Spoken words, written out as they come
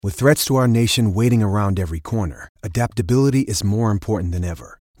With threats to our nation waiting around every corner, adaptability is more important than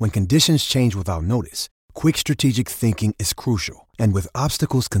ever. When conditions change without notice, quick strategic thinking is crucial. And with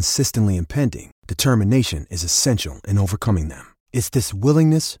obstacles consistently impending, determination is essential in overcoming them. It's this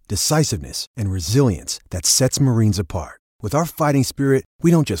willingness, decisiveness, and resilience that sets Marines apart. With our fighting spirit, we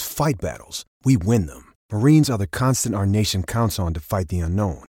don't just fight battles, we win them. Marines are the constant our nation counts on to fight the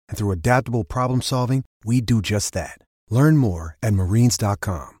unknown. And through adaptable problem solving, we do just that. Learn more at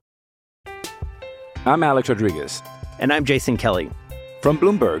marines.com. I'm Alex Rodriguez. And I'm Jason Kelly. From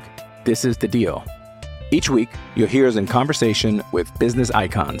Bloomberg, this is The Deal. Each week, you'll hear us in conversation with business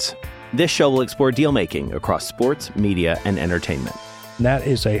icons. This show will explore deal-making across sports, media, and entertainment. That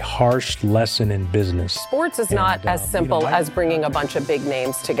is a harsh lesson in business. Sports is not as simple as bringing a bunch of big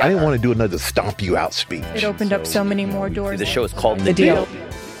names together. I didn't want to do another stomp you out speech. It opened up so many more doors. The show is called The Deal.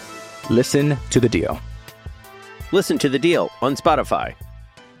 Listen to The Deal. Listen to The Deal on Spotify.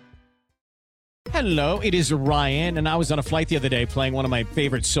 Hello, it is Ryan, and I was on a flight the other day playing one of my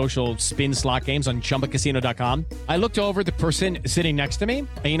favorite social spin slot games on ChumbaCasino.com. I looked over at the person sitting next to me,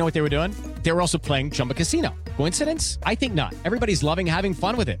 and you know what they were doing? They were also playing Chumba Casino. Coincidence? I think not. Everybody's loving having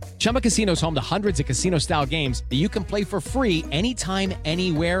fun with it. Chumba Casino is home to hundreds of casino-style games that you can play for free anytime,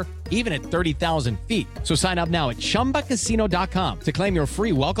 anywhere, even at 30,000 feet. So sign up now at ChumbaCasino.com to claim your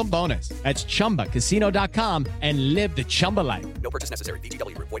free welcome bonus. That's ChumbaCasino.com and live the Chumba life. No purchase necessary.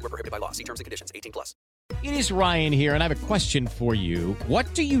 VGW. Void where prohibited by law. See terms and conditions. 18+. It is Ryan here, and I have a question for you.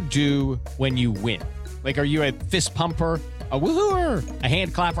 What do you do when you win? Like, are you a fist pumper, a woohooer, a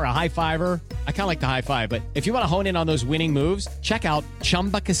hand clapper, a high fiver? I kind of like the high five, but if you want to hone in on those winning moves, check out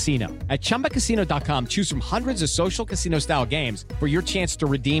Chumba Casino. At ChumbaCasino.com, choose from hundreds of social casino-style games for your chance to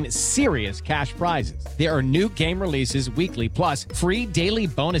redeem serious cash prizes. There are new game releases weekly, plus free daily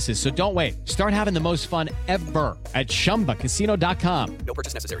bonuses, so don't wait. Start having the most fun ever at ChumbaCasino.com. No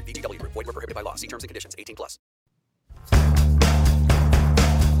purchase necessary. VGW. Void where prohibited by law. See terms and conditions. 18+.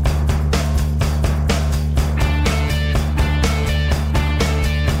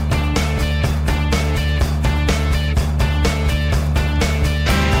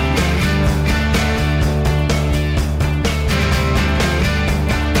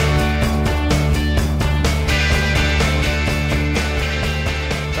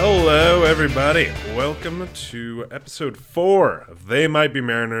 Hello, everybody. Welcome to episode 4 of They Might Be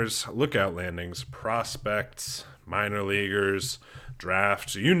Mariners, Lookout Landings, Prospects, Minor Leaguers,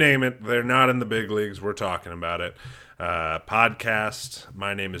 Drafts, you name it. They're not in the big leagues. We're talking about it. Podcast.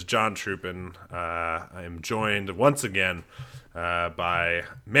 My name is John Troopin. I am joined once again by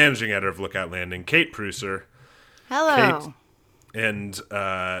managing editor of Lookout Landing, Kate Preuser. Hello. Kate, and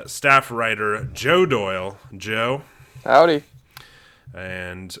staff writer Joe Doyle. Joe. Howdy.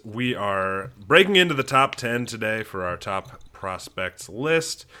 And we are breaking into the top 10 today for our top prospects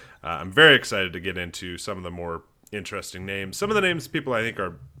list. I'm very excited to get into some of the more interesting names. Some of the names people I think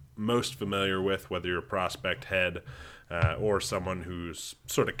are most familiar with, whether you're a prospect head or someone who's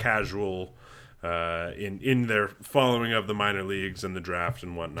sort of casual in their following of the minor leagues and the draft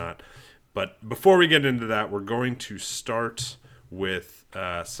and whatnot. But before we get into that, we're going to start with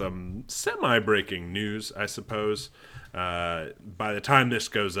some semi-breaking news, I suppose. By the time this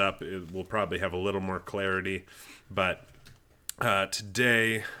goes up, we'll probably have a little more clarity. But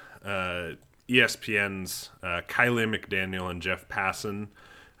today, ESPN's Kiley McDaniel and Jeff Passan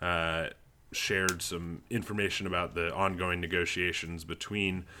shared some information about the ongoing negotiations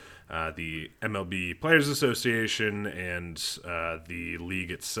between the MLB Players Association and the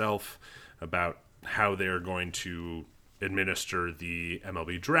league itself about how they're going to administer the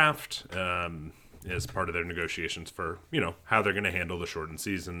MLB draft as part of their negotiations for, how they're going to handle the shortened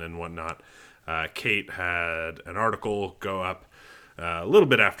season and whatnot. Kate had an article go up a little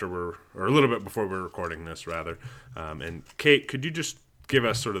bit before we're recording this, rather. And Kate, could you just give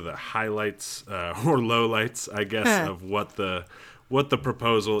us sort of the highlights or lowlights, I guess, of what the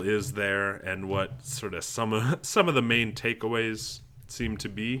proposal is there and what sort of some of the main takeaways seem to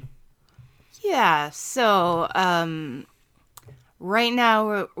be? Yeah, so right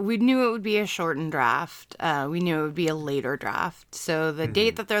now we knew it would be a shortened draft. We knew it would be a later draft. So the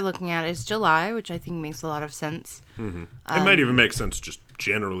date that they're looking at is July, which I think makes a lot of sense. Mm-hmm. It might even make sense just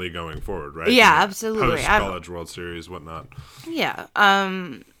generally going forward, right? Yeah, absolutely. Post-College World Series, whatnot. Yeah.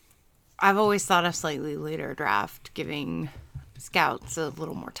 I've always thought a slightly later draft, giving scouts a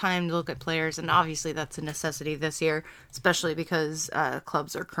little more time to look at players, and obviously that's a necessity this year, especially because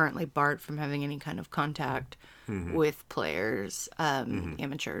clubs are currently barred from having any kind of contact with players,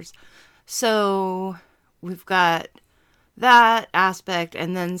 amateurs. So we've got that aspect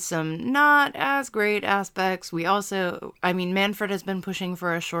and then some not as great aspects. We also, I mean, Manfred has been pushing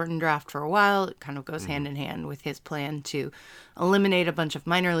for a shortened draft for a while. It kind of goes hand in hand with his plan to eliminate a bunch of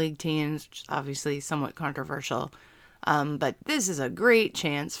minor league teams, which is obviously somewhat controversial. But this is a great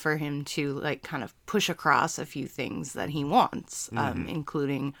chance for him to like kind of push across a few things that he wants,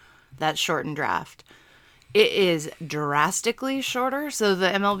 including that shortened draft. It is drastically shorter. So the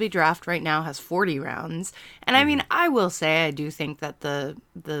MLB draft right now has 40 rounds. And I mean, I will say I do think that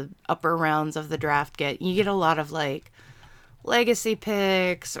the upper rounds of the draft you get a lot of like legacy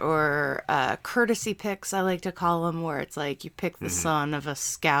picks or courtesy picks, I like to call them, where it's like you pick the son of a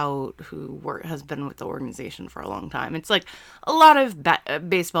scout who has been with the organization for a long time. It's like a lot of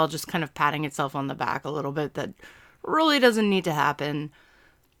baseball just kind of patting itself on the back a little bit that really doesn't need to happen.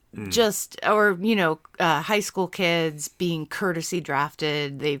 High school kids being courtesy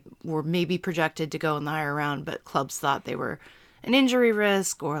drafted. They were maybe projected to go in the higher round, but clubs thought they were an injury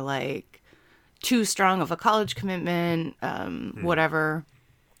risk or like too strong of a college commitment, whatever.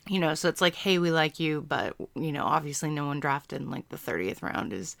 So it's like, hey, we like you, but, obviously no one drafted in like the 30th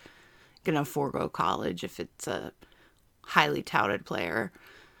round is going to forego college if it's a highly touted player.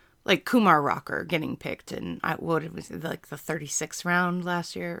 Like Kumar Rocker getting picked in, what was it, like the 36th round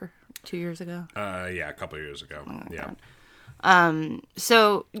last year, 2 years ago? Yeah, a couple of years ago. Oh yeah. God.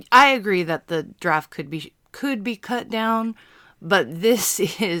 So I agree that the draft could be cut down, but this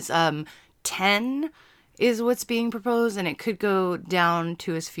is 10 is what's being proposed, and it could go down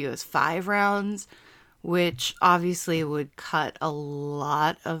to as few as 5 rounds, which obviously would cut a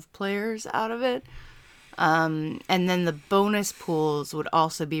lot of players out of it. And then the bonus pools would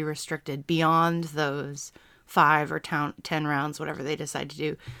also be restricted beyond those 5 or 10 rounds, whatever they decide to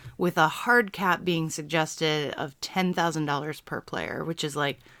do, with a hard cap being suggested of $10,000 per player, which is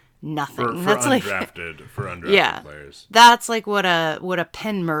like nothing. For undrafted players. That's like what a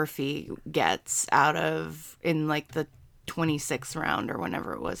Penn Murphy gets out of in like the 26th round or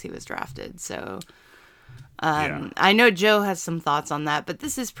whenever it was he was drafted. So I know Joe has some thoughts on that, but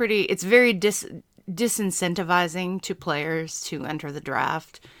this is it's very disincentivizing to players to enter the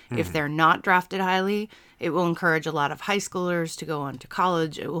draft. If they're not drafted highly, it will encourage a lot of high schoolers to go on to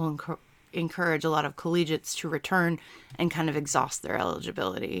college. It will encourage a lot of collegiates to return and kind of exhaust their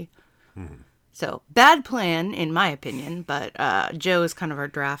eligibility. So bad plan in my opinion, but Joe is kind of our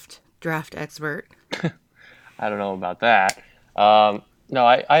draft expert. I don't know about that. No,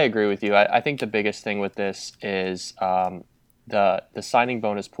 I agree with you. I think the biggest thing with this is the signing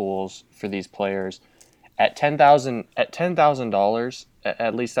bonus pools for these players at $10,000,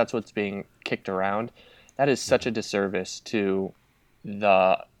 at least that's what's being kicked around. That is such a disservice to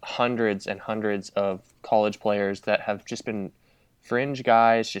the hundreds and hundreds of college players that have just been fringe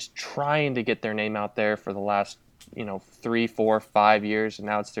guys, just trying to get their name out there for the last 3, 4, 5 years, and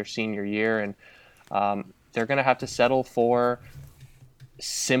now it's their senior year, and they're going to have to settle for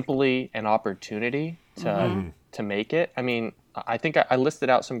simply an opportunity to make it. I mean, I think I listed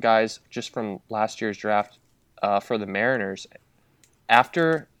out some guys just from last year's draft for the Mariners.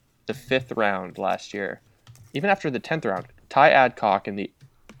 After the 5th round last year, even after the 10th round, Ty Adcock in the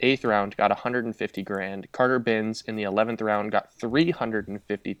 8th round got $150,000. Carter Binns in the 11th round got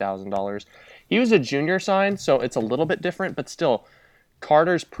 $350,000. He was a junior sign, so it's a little bit different, but still,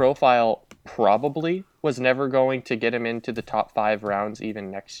 Carter's profile probably was never going to get him into the top 5 rounds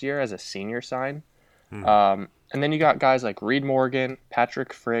even next year as a senior sign. And then you got guys like Reed Morgan,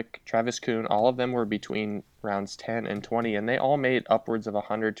 Patrick Frick, Travis Kuhn. All of them were between rounds 10 and 20, and they all made upwards of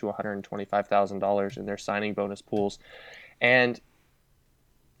 $100,000 to $125,000 in their signing bonus pools. And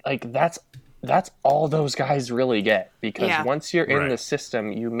like that's all those guys really get, because once you're in the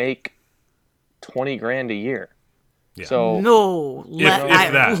system, you make $20,000 a year. Yeah. So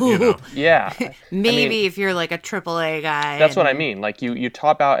maybe if you're like a AAA guy. That's what I mean. Like you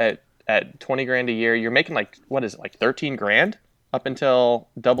top out at $20,000 a year. You're making like $13,000 up until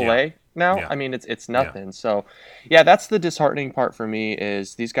AA now. Yeah. I mean, it's nothing. Yeah. So that's the disheartening part for me,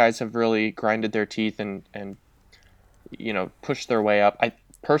 is these guys have really grinded their teeth and pushed their way up. I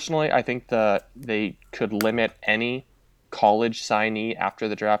think they could limit any college signee after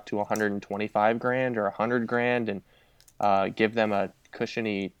the draft to $125,000 or $100,000 and give them a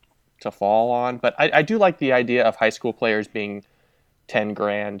cushiony to fall on. But I do like the idea of high school players being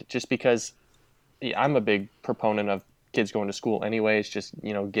 $10,000, just because I'm a big proponent of kids going to school anyways, just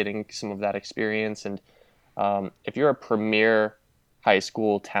getting some of that experience. And if you're a premier high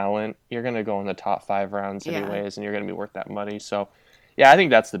school talent, you're going to go in the top 5 rounds anyways, and you're going to be worth that money. So I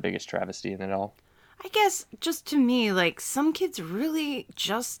think that's the biggest travesty in it all. I guess just to me, like, some kids really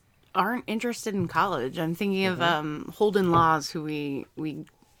just aren't interested in college. I'm thinking of Holden Laws, who we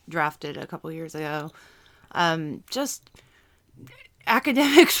drafted a couple years ago. Just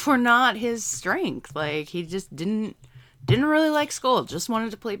academics were not his strength. Like, he just didn't really like school, just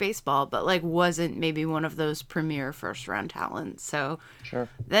wanted to play baseball, but like wasn't maybe one of those premier first round talents. So Sure.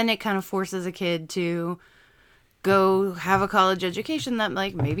 Then it kind of forces a kid to go have a college education that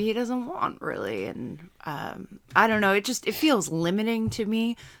like maybe he doesn't want really. And I don't know, it feels limiting to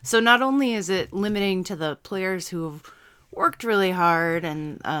me. So not only is it limiting to the players who have worked really hard,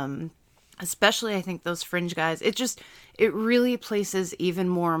 and especially I think those fringe guys, it really places even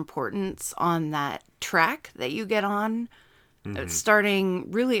more importance on that track that you get on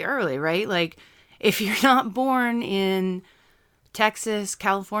starting really early, right? Like, if you're not born in Texas,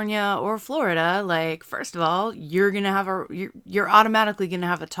 California, or Florida, like, first of all, you're automatically gonna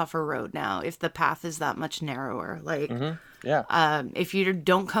have a tougher road now if the path is that much narrower. Like, if you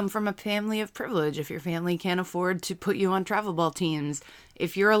don't come from a family of privilege, if your family can't afford to put you on travel ball teams,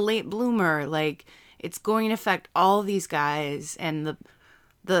 if you're a late bloomer, like, it's going to affect all these guys. And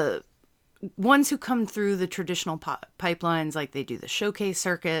the ones who come through the traditional pipelines, like they do the showcase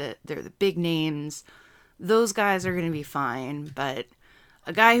circuit, they're the big names, those guys are going to be fine. But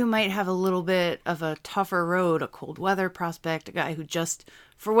a guy who might have a little bit of a tougher road, a cold weather prospect, a guy who just,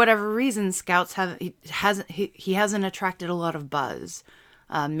 for whatever reason, scouts he hasn't attracted a lot of buzz.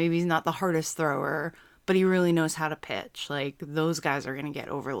 Maybe he's not the hardest thrower, but he really knows how to pitch. Like, those guys are going to get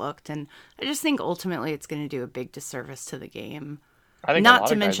overlooked. And I just think ultimately it's going to do a big disservice to the game. I think not a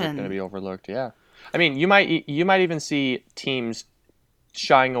lot of guys are going to be overlooked. Yeah, I mean, you might even see teams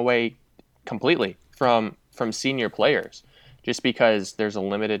shying away completely from senior players just because there's a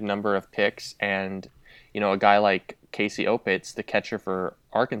limited number of picks. And a guy like Casey Opitz, the catcher for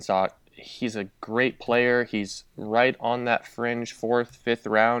Arkansas, he's a great player. He's right on that fringe 4th, 5th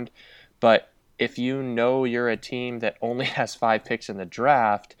round. But if you're a team that only has 5 picks in the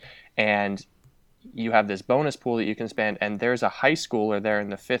draft and you have this bonus pool that you can spend, and there's a high schooler there in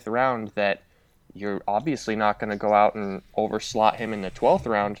the 5th round that you're obviously not going to go out and overslot him in the 12th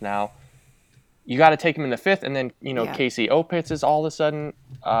round now, you got to take him in the 5th. And then, Casey Opitz is all of a sudden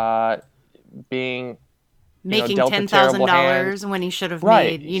being making $10,000 when he should have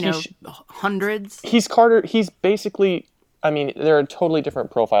made, hundreds. He's basically, I mean, they're a totally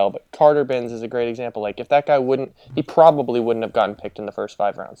different profile, but Carter Benz is a great example. Like, if that guy he probably wouldn't have gotten picked in the first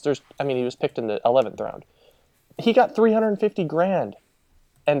 5 rounds. He was picked in the 11th round. He got $350,000,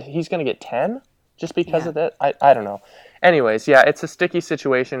 and he's going to get 10 just because of that. I don't know. Anyways, yeah, it's a sticky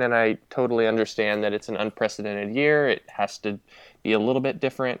situation, and I totally understand that it's an unprecedented year. It has to be a little bit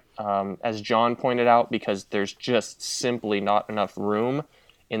different, as John pointed out, because there's just simply not enough room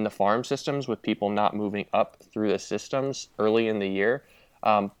in the farm systems with people not moving up through the systems early in the year.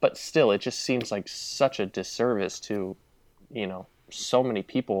 But still, it just seems like such a disservice to, so many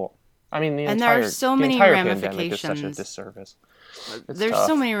people. I mean, the entire pandemic is such a disservice. There's tough.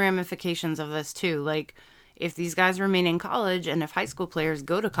 So many ramifications of this too. Like, if these guys remain in college and if high school players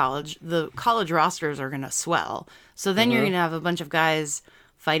go to college, the college rosters are going to swell. So then you're going to have a bunch of guys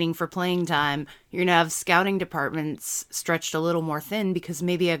fighting for playing time. You're going to have scouting departments stretched a little more thin because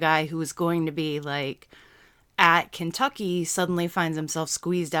maybe a guy who is going to be like at Kentucky suddenly finds himself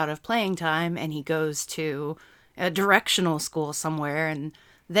squeezed out of playing time and he goes to a directional school somewhere. And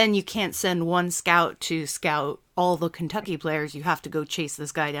then you can't send one scout to scout all the Kentucky players. You have to go chase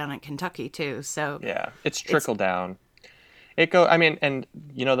this guy down at Kentucky too. So yeah, it's trickle down. And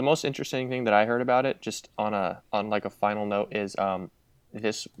the most interesting thing that I heard about it, just on like a final note, is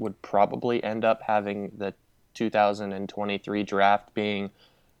this would probably end up having the 2023 draft being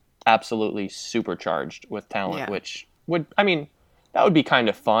absolutely supercharged with talent, which would, that would be kind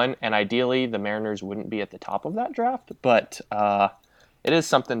of fun. And ideally the Mariners wouldn't be at the top of that draft, but it is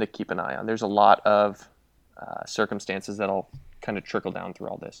something to keep an eye on. There's a lot of circumstances that'll kind of trickle down through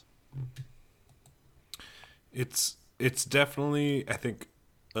all this. It's definitely, I think,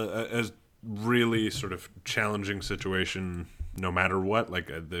 a really sort of challenging situation no matter what. Like,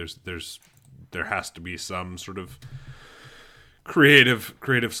 there has to be some sort of creative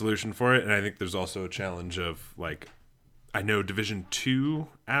solution for it. And I think there's also a challenge of, like, I know Division II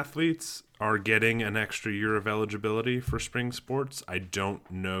athletes are getting an extra year of eligibility for spring sports. I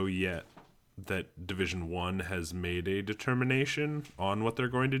don't know yet that Division I has made a determination on what they're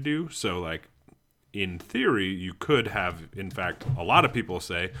going to do. So, like, in theory, you could have, in fact, a lot of people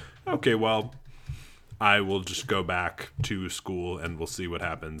say, okay, well, I will just go back to school and we'll see what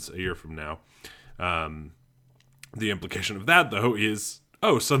happens a year from now. The implication of that, though, is,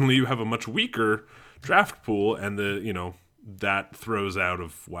 suddenly you have a much weaker draft pool, and that throws out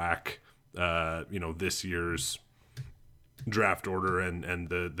of whack, this year's draft order and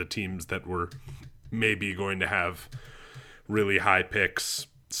the teams that were maybe going to have really high picks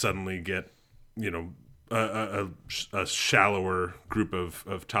suddenly get, a shallower group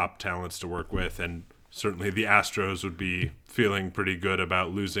of top talents to work with. And certainly the Astros would be feeling pretty good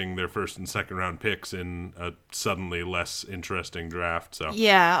about losing their first and second round picks in a suddenly less interesting draft. So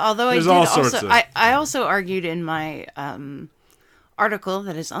yeah, although I also argued in my article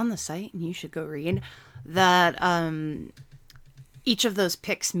that is on the site, and you should go read, that each of those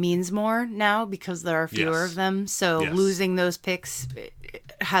picks means more now because there are fewer of them. So losing those picks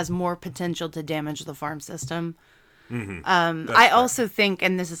has more potential to damage the farm system. Mm-hmm. I also think,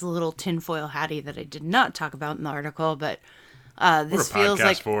 and this is a little tinfoil hatty that I did not talk about in the article, but this feels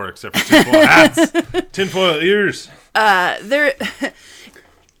like for except for tinfoil hats, tinfoil ears.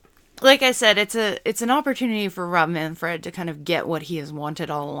 Like I said, it's an opportunity for Rob Manfred to kind of get what he has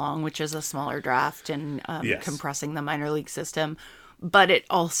wanted all along, which is a smaller draft and compressing the minor league system. But it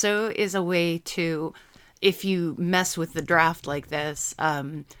also is a way to, if you mess with the draft like this,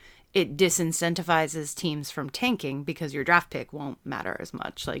 it disincentivizes teams from tanking because your draft pick won't matter as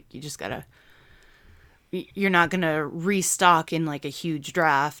much. Like, you're not going to restock in like a huge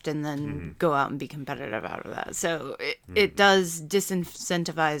draft and then go out and be competitive out of that. So it does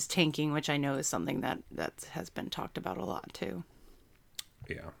disincentivize tanking, which I know is something that has been talked about a lot too.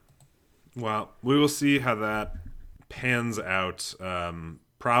 Yeah. Well, we will see how that pans out.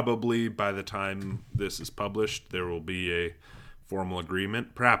 Probably by the time this is published, there will be a formal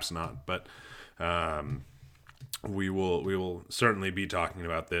agreement. Perhaps not, but we will certainly be talking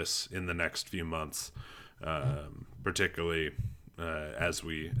about this in the next few months, particularly as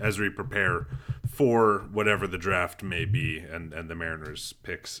we prepare for whatever the draft may be and the Mariners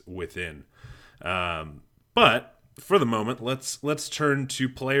picks within. But for the moment, let's turn to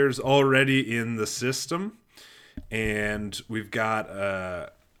players already in the system, and we've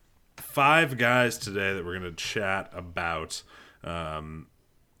got 5 guys today that we're going to chat about.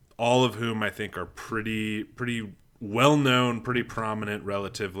 All of whom I think are pretty well known, pretty prominent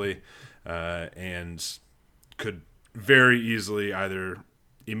relatively, and could very easily either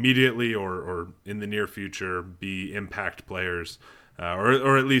immediately or in the near future be impact players,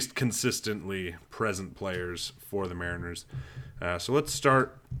 or at least consistently present players for the Mariners. So let's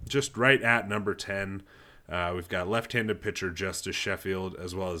start just right at number 10. We've got left-handed pitcher Justus Sheffield,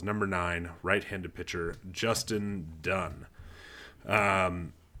 as well as number 9, right-handed pitcher Justin Dunn.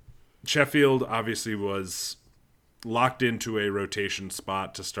 Sheffield obviously was locked into a rotation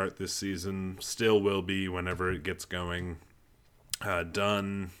spot to start this season, still will be whenever it gets going.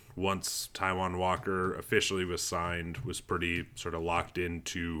 Dunn, once Taijuan Walker officially was signed, was pretty sort of locked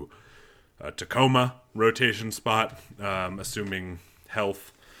into a Tacoma rotation spot, assuming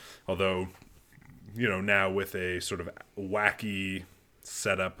health, although now with a sort of wacky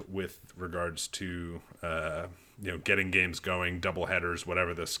setup with regards to getting games going, double headers,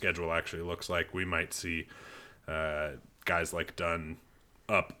 whatever the schedule actually looks like, we might see guys like Dunn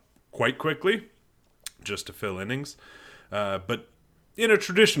up quite quickly just to fill innings. But in a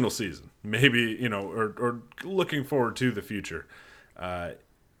traditional season, maybe, or looking forward to the future,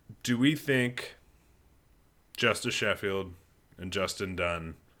 do we think Justus Sheffield and Justin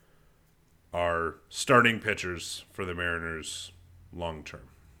Dunn are starting pitchers for the Mariners long term?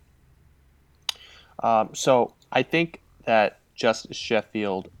 So I think that Justus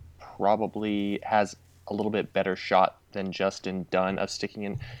Sheffield probably has a little bit better shot than Justin Dunn of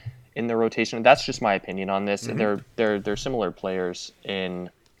sticking in the rotation. That's just my opinion on this. Mm-hmm. They're similar players in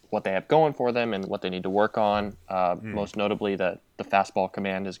what they have going for them and what they need to work on. Most notably, the fastball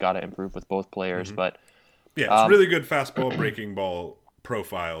command has got to improve with both players. Mm-hmm. But it's really good fastball, breaking ball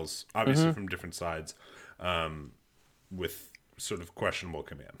profiles, obviously from different sides, with sort of questionable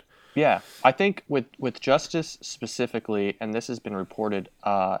command. Yeah, I think with Justus specifically, and this has been reported,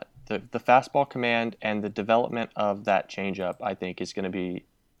 the fastball command and the development of that changeup, I think, is going to be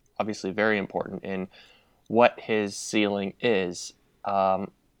obviously very important in what his ceiling is. The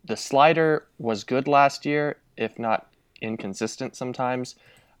slider was good last year, if not inconsistent sometimes,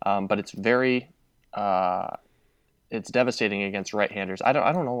 but it's very it's devastating against right-handers. I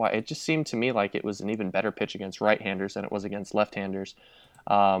don't know why. It just seemed to me like it was an even better pitch against right-handers than it was against left-handers.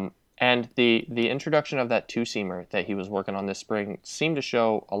 And the introduction of that two-seamer that he was working on this spring seemed to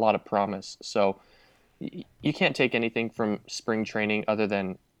show a lot of promise. So you can't take anything from spring training other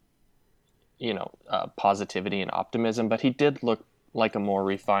than, positivity and optimism. But he did look like a more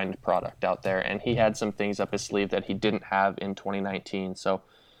refined product out there, and he had some things up his sleeve that he didn't have in 2019. So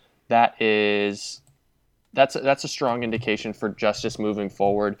that is that's a strong indication for Justice moving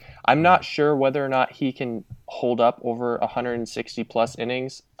forward. I'm not sure whether or not he can hold up over 160 plus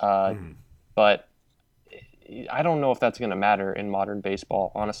innings, but I don't know if that's going to matter in modern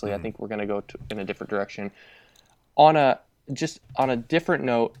baseball. Honestly, I think we're going to go in a different direction. On a different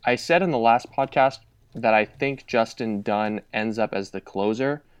note, I said in the last podcast that I think Justin Dunn ends up as the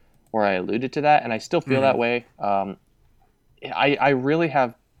closer, or I alluded to that, and I still feel that way. I really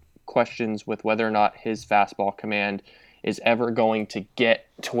have questions with whether or not his fastball command is ever going to get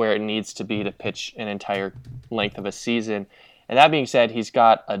to where it needs to be to pitch an entire length of a season. And that being said, he's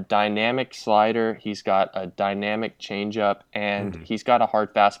got a dynamic slider, he's got a dynamic changeup, and he's got a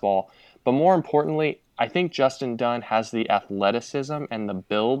hard fastball. But more importantly, I think Justin Dunn has the athleticism and the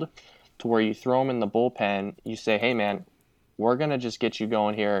build to where you throw him in the bullpen, you say, hey man, we're going to just get you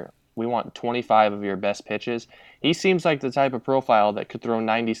going here. We want 25 of your best pitches. He seems like the type of profile that could throw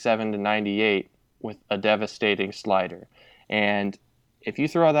 97 to 98 with a devastating slider. And if you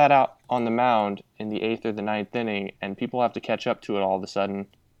throw that out on the mound in the 8th or the 9th inning and people have to catch up to it all of a sudden,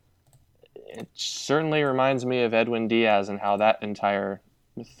 it certainly reminds me of Edwin Diaz and how that entire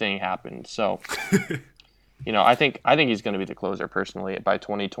thing happened. So, I think he's going to be the closer personally by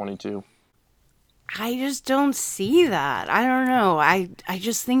 2022. I just don't see that. I don't know. I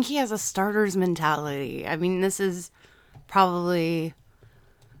just think he has a starter's mentality. I mean, this is probably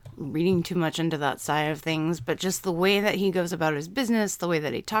reading too much into that side of things, but just the way that he goes about his business, the way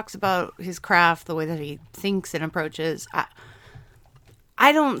that he talks about his craft, the way that he thinks and approaches,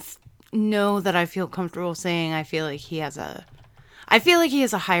 I don't know that I feel comfortable saying I feel like he has a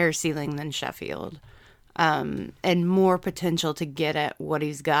higher ceiling than Sheffield. And more potential to get at what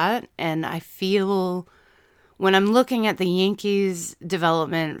he's got. And I feel when I'm looking at the Yankees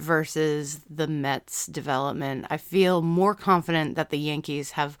development versus the Mets development, I feel more confident that the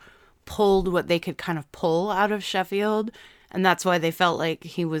Yankees have pulled what they could kind of pull out of Sheffield. And that's why they felt like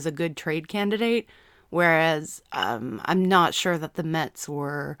he was a good trade candidate. Whereas I'm not sure that the Mets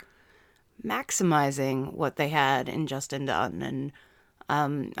were maximizing what they had in Justin Dunn. And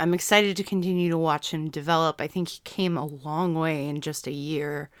I'm excited to continue to watch him develop. I think he came a long way in just a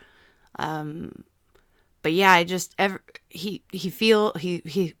year. But yeah, he feels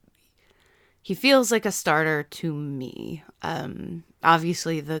like a starter to me.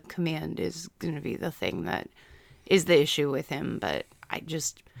 Obviously the command is going to be the thing that is the issue with him, but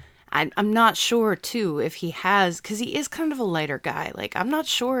I'm not sure too if he has, because he is kind of a lighter guy. Like, I'm not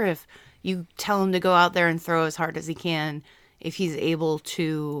sure if you tell him to go out there and throw as hard as he can, if he's able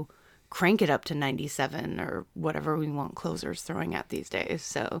to crank it up to 97 or whatever we want closers throwing at these days.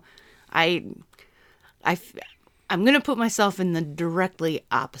 So I'm going to put myself in the directly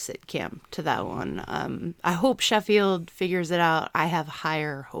opposite camp to that one. I hope Sheffield figures it out. I have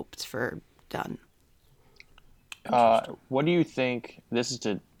higher hopes for Dunn. What do you think, this is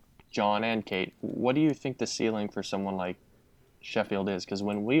to John and Kate, what do you think the ceiling for someone like Sheffield is? Because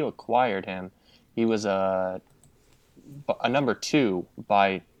when we acquired him, he was a number 2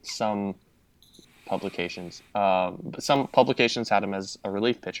 by some publications. Some publications had him as a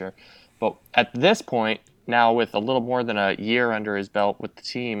relief pitcher. But at this point, now with a little more than a year under his belt with the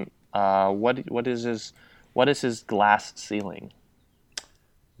team, what is his glass ceiling?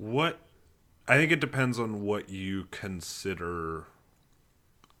 I think it depends on what you consider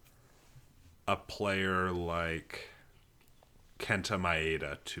a player like Kenta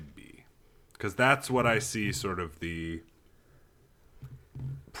Maeda to be. Because that's what I see sort of the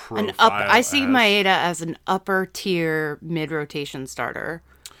profile I see Maeda as an upper tier mid-rotation starter.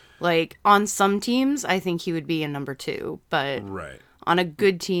 Like, on some teams, I think he would be a number 2. But on a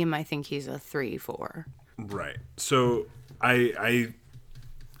good team, I think he's a 3-4. Right. So I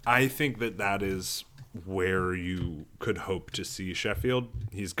think that is where you could hope to see Sheffield.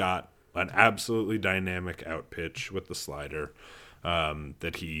 He's got an absolutely dynamic out pitch with the slider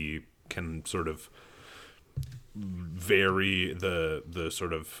that he can sort of vary the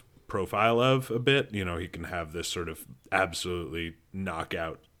sort of profile of a bit. He can have this sort of absolutely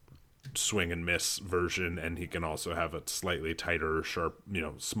knockout swing and miss version, and he can also have a slightly tighter, sharp,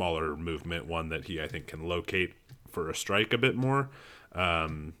 smaller movement, one that I think can locate for a strike a bit more.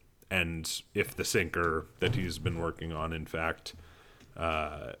 And if the sinker that he's been working on, in fact,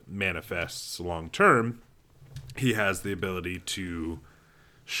 manifests long term, he has the ability to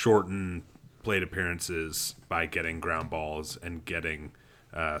shorten plate appearances by getting ground balls and getting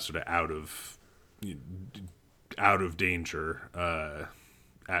sort of out of danger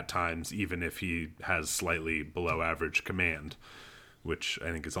at times, even if he has slightly below average command, which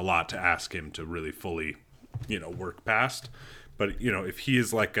I think is a lot to ask him to really fully work past. But if he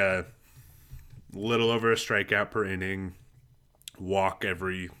is like a little over a strikeout per inning, walk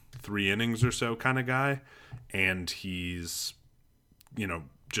every 3 innings or so kind of guy. And he's,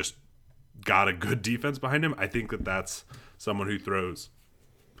 just got a good defense behind him. I think that that's someone who throws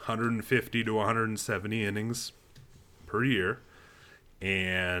 150 to 170 innings per year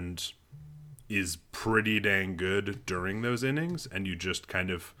and is pretty dang good during those innings. And you just kind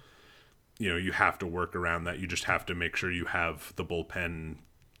of, you have to work around that. You just have to make sure you have the bullpen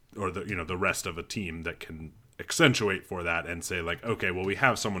or the rest of a team that can accentuate for that and say like, okay, well, we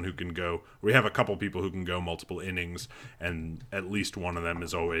have someone who can go, we have a couple people who can go multiple innings, and at least one of them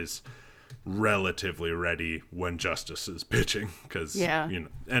is always relatively ready when Justice is pitching. Because, I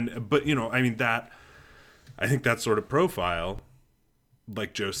think that sort of profile,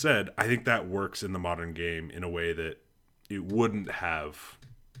 like Joe said, I think that works in the modern game in a way that it wouldn't have,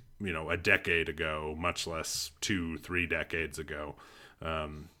 a decade ago, much less 2-3 decades ago.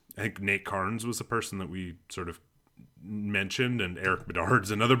 I think Nate Carnes was the person that we sort of mentioned, and Eric Bedard's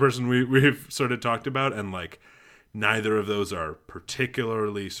another person we've sort of talked about, and like neither of those are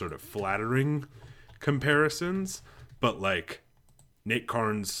particularly sort of flattering comparisons, but like Nate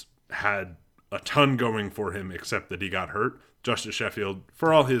Carnes had a ton going for him except that he got hurt. Justice Sheffield,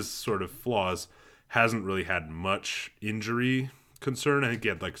 for all his sort of flaws, hasn't really had much injury concern. I think he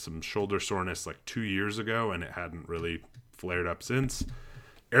had like some shoulder soreness like 2 years ago, and it hadn't really flared up since.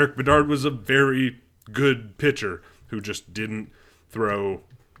 Eric Bedard was a very good pitcher who just didn't throw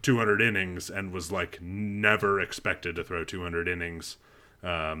 200 innings and was like never expected to throw 200 innings.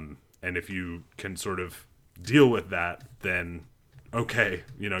 And if you can sort of deal with that, then okay,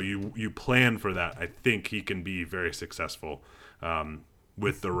 you plan for that. I think he can be very successful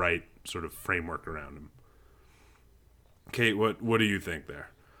with the right sort of framework around him. Kate, what do you think there?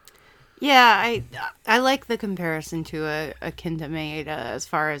 Yeah, I like the comparison to a Kenta Maeda as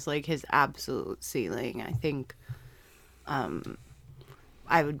far as like his absolute ceiling. I think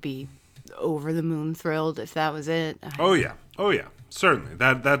I would be over the moon thrilled if that was it. Oh yeah, certainly.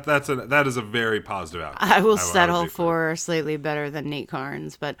 That is a very positive outcome. I will settle for slightly better than Nate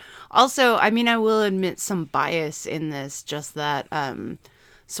Carnes, but also, I will admit some bias in this, just that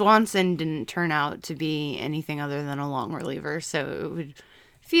Swanson didn't turn out to be anything other than a long reliever, so it would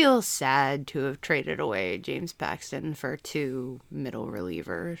feel sad to have traded away James Paxton for 2 middle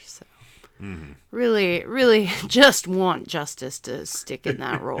relievers. So. Mm-hmm. Really, really just want Justice to stick in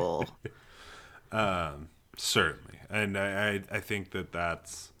that role. Certainly. And I think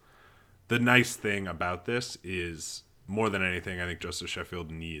that's the nice thing about this is, more than anything, I think Justice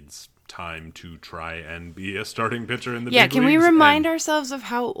Sheffield needs time to try and be a starting pitcher in the big leagues. Yeah, can we remind ourselves of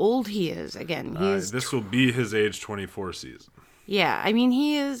how old he is again? This will be his age 24 season. Yeah,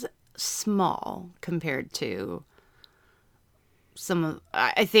 he is small compared to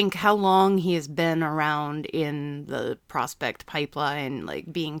I think how long he has been around in the prospect pipeline,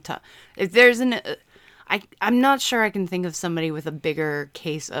 like being tough. If there's I'm not sure I can think of somebody with a bigger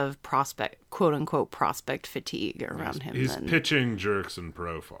case of prospect, quote unquote, prospect fatigue around him. He's pitching Jurickson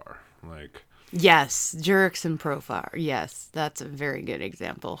Profar, like. Yes, Jurickson Profar. Yes, that's a very good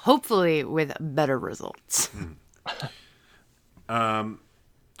example. Hopefully with better results.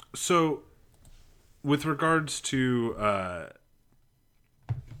 So, with regards to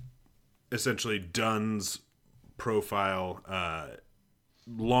essentially Dunn's profile,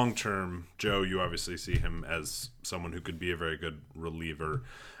 long-term, Joe, you obviously see him as someone who could be a very good reliever.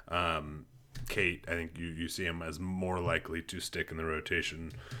 Kate, I think you see him as more likely to stick in the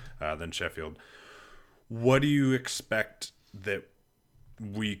rotation than Sheffield. What do you expect that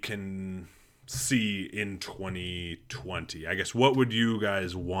we can see in 2020? I guess, what would you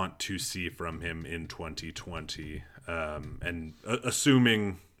guys want to see from him in 2020? And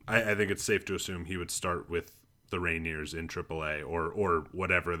assuming, I think it's safe to assume he would start with the Rainiers in AAA or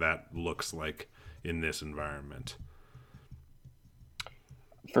whatever that looks like in this environment.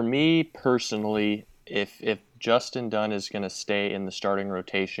 For me personally, if Justin Dunn is going to stay in the starting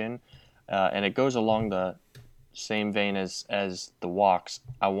rotation, and it goes along the same vein as the walks,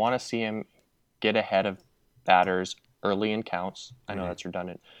 I want to see him get ahead of batters early in counts. I know that's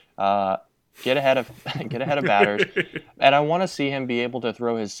redundant. Get ahead of batters, and I want to see him be able to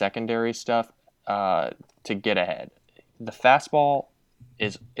throw his secondary stuff to get ahead. The fastball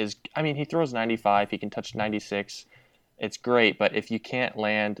is he throws 95, he can touch 96. It's great, but if you can't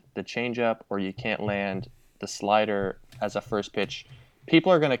land the changeup or you can't land the slider as a first pitch,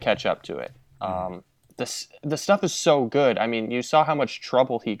 people are going to catch up to it. The stuff is so good. You saw how much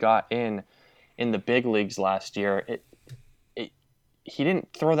trouble he got in the big leagues last year. He didn't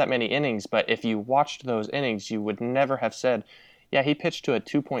throw that many innings, but if you watched those innings, you would never have said, Yeah, he pitched to a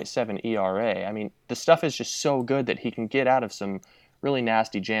 2.7 ERA. I mean, the stuff is just so good that he can get out of some really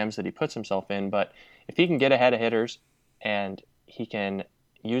nasty jams that he puts himself in. But if he can get ahead of hitters and he can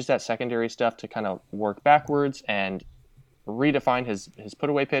use that secondary stuff to kind of work backwards and redefine his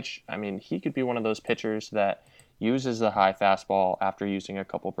put-away pitch, I mean, he could be one of those pitchers that uses the high fastball after using a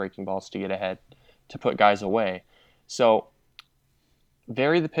couple breaking balls to get ahead to put guys away. So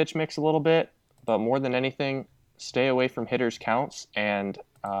vary the pitch mix a little bit, but more than anything, stay away from hitters' counts, and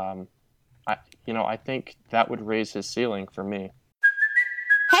I think that would raise his ceiling for me.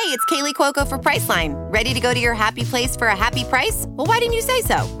 Hey, it's Kaylee Cuoco for Priceline. Ready to go to your happy place for a happy price? Well, why didn't you say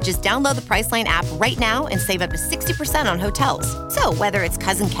so? Just download the Priceline app right now and save up to 60% on hotels. So whether it's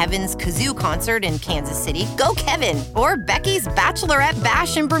Cousin Kevin's Kazoo Concert in Kansas City, go Kevin, or Becky's Bachelorette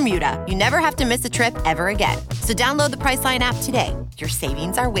Bash in Bermuda, you never have to miss a trip ever again. So download the Priceline app today. Your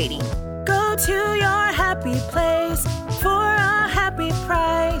savings are waiting. Go to your happy place for a happy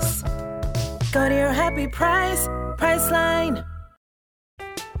price. Go to your happy price, Priceline.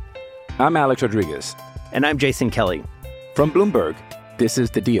 I'm Alex Rodriguez. And I'm Jason Kelly. From Bloomberg, this is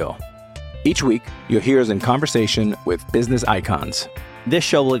The Deal. Each week, you'll hear us in conversation with business icons. This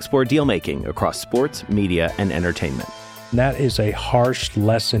show will explore deal-making across sports, media, and entertainment. That is a harsh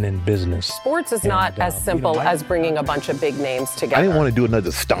lesson in business. Sports is not as simple as bringing a bunch of big names together. I didn't want to do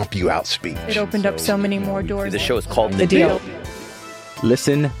another stomp you out speech. It opened up so many more doors. The show is called The Deal.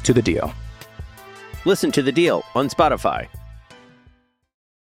 Listen to The Deal. Listen to The Deal on Spotify.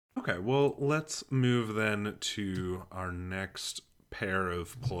 Okay, well, let's move then to our next pair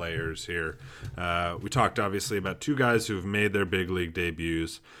of players here. We talked obviously about two guys who have made their big league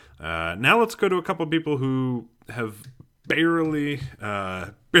debuts. Now let's go to a couple of people who have barely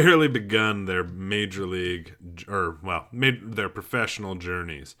begun their major league made their professional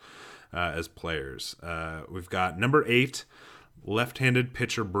journeys as players. We've got number 8, left-handed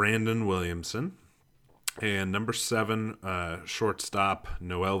pitcher Brandon Williamson. And number 7, shortstop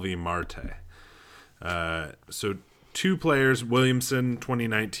Noelvi Marte. So 2 players, Williamson,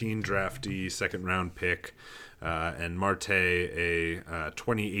 2019 draftee, second-round pick, and Marte, a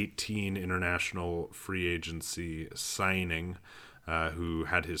 2018 international free agency signing, who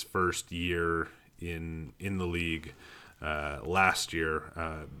had his first year in the league last year,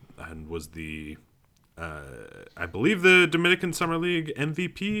 and was the I believe the Dominican Summer League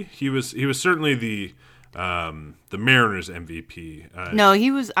MVP. He was certainly the Mariners MVP. No,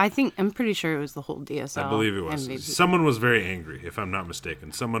 he was. I'm pretty sure it was the whole DSL. I believe it was. MVP. Someone was very angry, if I'm not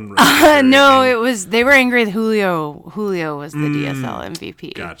mistaken. Someone. No, it was. They were angry with Julio. Julio was the DSL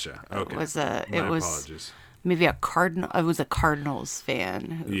MVP. Gotcha. Okay. It was apologies. Maybe a Cardinal. It was a Cardinals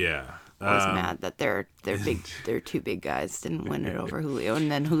fan. Who was mad that their 2 big guys didn't win it over Julio,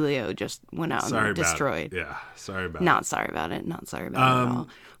 and then Julio just went out and destroyed. Yeah, sorry about Not it. sorry about it. Not sorry about it at all.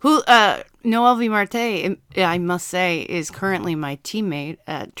 Noelvi Marte, I must say, is currently my teammate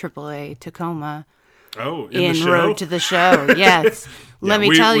at AAA Tacoma. Oh, in the show? Road to the Show, yes. Let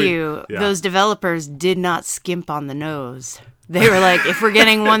me tell you, yeah. Those developers did not skimp on the nose. They were like, if we're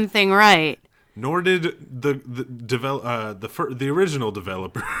getting one thing right. Nor did the original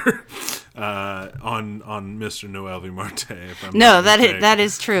developer on Mr. Noelvi Marte. If I'm not mistaken. that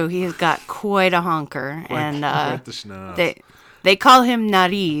is true. He has got quite a honker, Quite the schnoz. They call him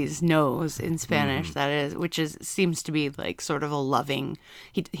nariz, nose in Spanish. That is, which seems to be like sort of a loving.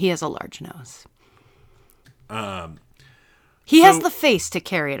 He has a large nose. He has the face to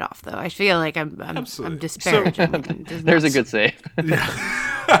carry it off, though. I feel like I'm disparaging. There's a good save.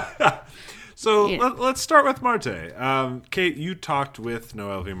 So let's start with Marte. Kate, you talked with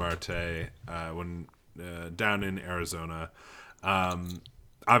Noelvi Marte when down in Arizona.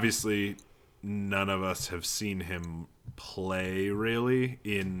 Obviously, none of us have seen him play really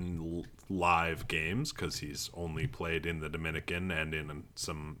in live games because he's only played in the Dominican and in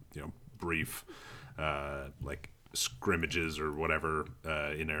some brief like scrimmages or whatever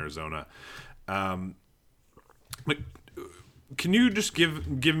in Arizona. Can you just give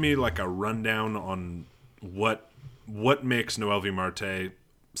me like a rundown on what makes Noelvi Marte,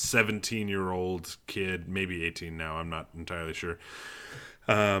 17-year-old kid, maybe 18 now, I'm not entirely sure.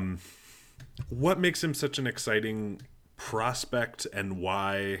 What makes him such an exciting prospect, and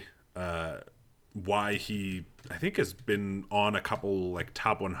why he, I think, has been on a couple like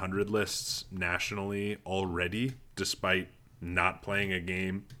top 100 lists nationally already, despite not playing a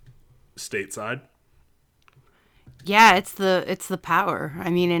game stateside? Yeah, it's the power. I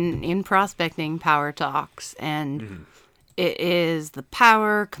mean, in prospecting, power talks, and it is the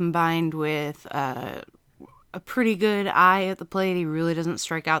power combined with a pretty good eye at the plate. He really doesn't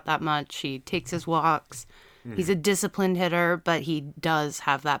strike out that much. He takes his walks. He's a disciplined hitter, but he does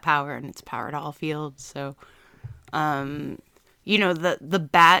have that power, and it's power at all fields. So, the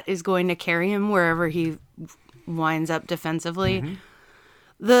bat is going to carry him wherever he winds up defensively.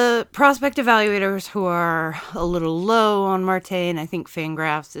 The prospect evaluators who are a little low on Marte, and I think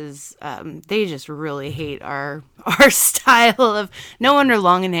Fangraphs is, they just really hate our style of. No wonder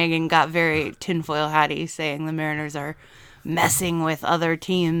Longenhagen got very tinfoil hatty, saying the Mariners are messing with other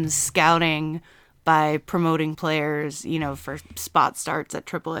teams' scouting by promoting players, for spot starts at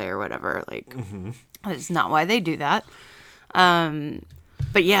AAA or whatever. Like, it's not why they do that.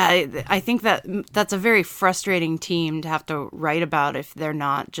 But yeah, I think that's a very frustrating team to have to write about if they're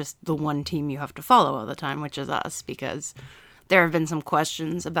not just the one team you have to follow all the time, which is us, because there have been some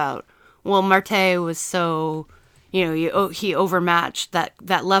questions about, well, Marte was so, he overmatched,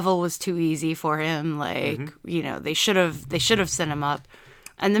 that level was too easy for him. Like, they should have sent him up,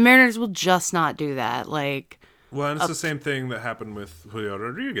 and the Mariners will just not do that. Like, well, and it's the same thing that happened with Julio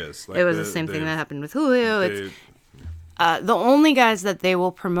Rodriguez. Like, it was the same thing that happened with Julio. The only guys that they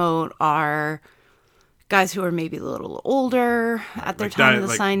will promote are guys who are maybe a little older at their time of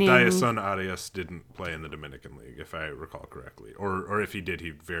the signing. Daison Arias didn't play in the Dominican League, if I recall correctly. Or if he did,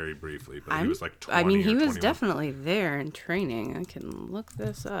 he very briefly. But he was like 20 he was 21. definitely there in training. I can look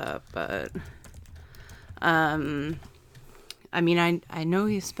this up, but I know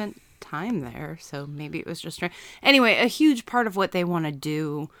he spent time there, so maybe it was just anyway. A huge part of what they want to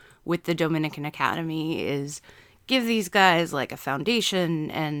do with the Dominican Academy is give these guys like a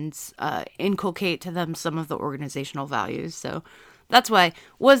foundation and inculcate to them some of the organizational values. So that's why.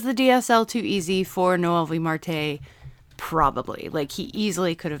 Was the DSL too easy for Noelvi Marte? Probably. Like, he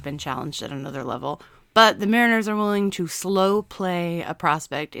easily could have been challenged at another level. But the Mariners are willing to slow play a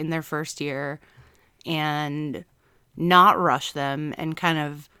prospect in their first year and not rush them and kind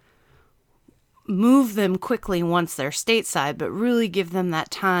of move them quickly once they're stateside, but really give them that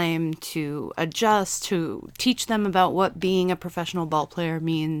time to adjust, to teach them about what being a professional ball player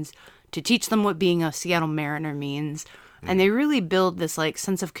means, to teach them what being a Seattle Mariner means. And they really build this like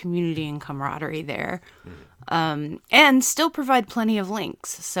sense of community and camaraderie there. And still provide plenty of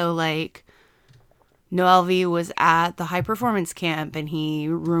links. So like Noelvi was at the high performance camp and he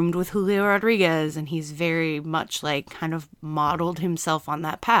roomed with Julio Rodriguez, and he's very much like kind of modeled himself on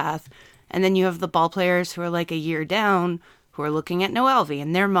that path. And then you have the ball players who are like a year down who are looking at Noelvi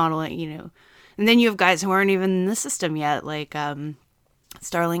and they're modeling, And then you have guys who aren't even in the system yet, like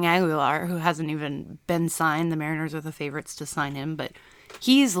Starling Aguilar, who hasn't even been signed. The Mariners are the favorites to sign him, but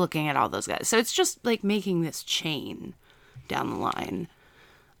he's looking at all those guys. So it's just like making this chain down the line.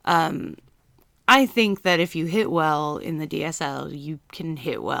 I think that if you hit well in the DSL, you can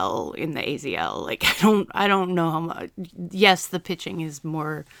hit well in the AZL. Like, I don't know how much. Yes, the pitching is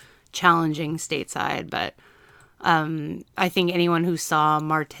more challenging stateside, but I think anyone who saw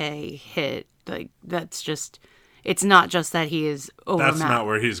Marte hit, like, that's just, it's not just that he is overmatched. That's not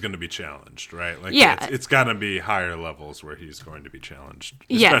where he's going to be challenged, right? Like, yeah, it's got to be higher levels where he's going to be challenged,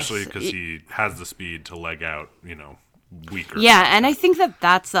 especially because he has the speed to leg out, weaker. Yeah, and I think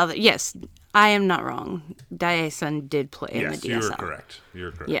that's the other. Yes, I am not wrong. Daison did play in the DSL. Yes,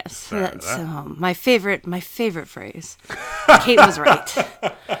 you're correct. Yes, that's my favorite phrase. Kate was right.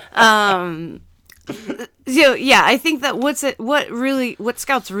 So yeah, I think that what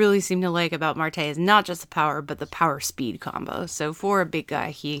scouts really seem to like about Marte is not just the power, but the power speed combo. So for a big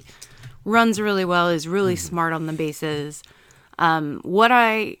guy, he runs really well, is really smart on the bases. What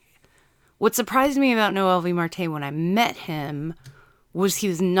surprised me about Noelvi Marte when I met him was he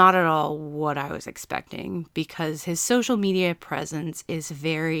was not at all what I was expecting, because his social media presence is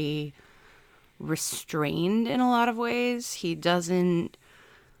very restrained in a lot of ways. He doesn't,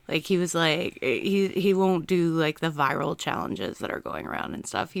 like, he was like, he won't do like the viral challenges that are going around and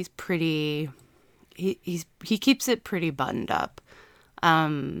stuff. He's pretty, he keeps it pretty buttoned up.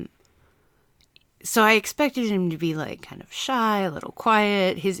 So I expected him to be like kind of shy, a little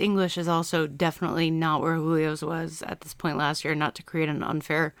quiet. His English is also definitely not where Julio's was at this point last year, not to create an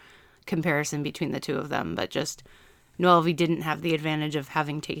unfair comparison between the two of them, but just Noelvi didn't have the advantage of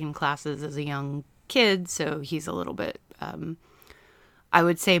having taken classes as a young kid, so he's a little bit, I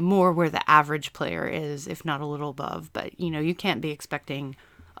would say, more where the average player is, if not a little above. But, you can't be expecting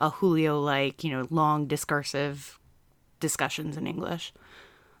a Julio-like, long discursive discussions in English.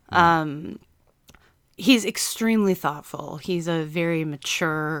 He's extremely thoughtful. He's a very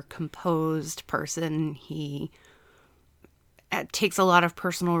mature, composed person. He takes a lot of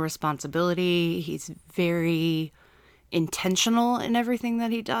personal responsibility. He's very intentional in everything that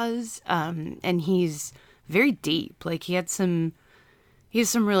he does. And he's very deep. Like, he had some He has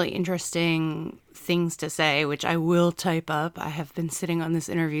some really interesting things to say, which I will type up. I have been sitting on this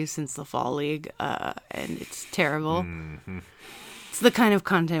interview since the Fall League, and it's terrible. Mm-hmm. It's the kind of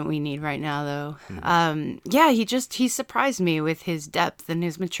content we need right now, though. Mm-hmm. He surprised me with his depth and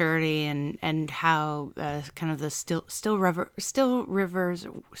his maturity, and how kind of the still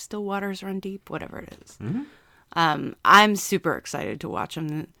waters run deep, whatever it is. Mm-hmm. I'm super excited to watch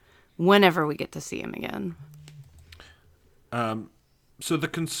him whenever we get to see him again. So the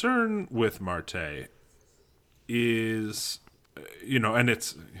concern with Marte is, and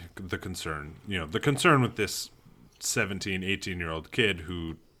it's the concern with this 17, 18-year-old kid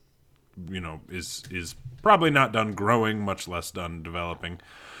who, is probably not done growing, much less done developing,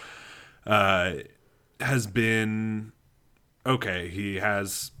 has been, okay, he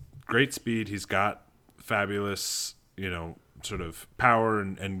has great speed, he's got fabulous, sort of power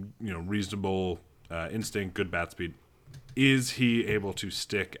and reasonable instinct, good bat speed. Is he able to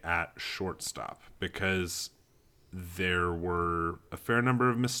stick at shortstop? Because there were a fair number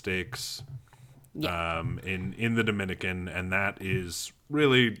of mistakes in the Dominican, and that is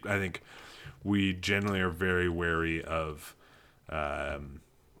really, I think, we generally are very wary of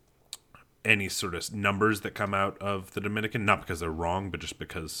any sort of numbers that come out of the Dominican, not because they're wrong, but just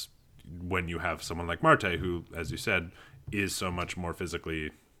because when you have someone like Marte, who, as you said, is so much more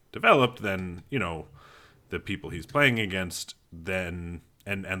physically developed than, the people he's playing against, then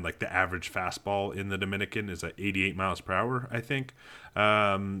and like the average fastball in the Dominican is at 88 miles per hour, I think,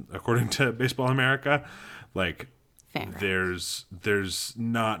 according to Baseball America. Like, there's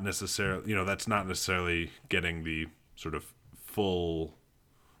not necessarily, that's not necessarily getting the sort of full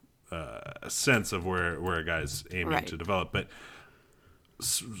sense of where a guy's aiming to develop. But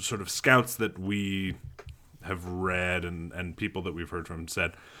sort of scouts that we have read and people that we've heard from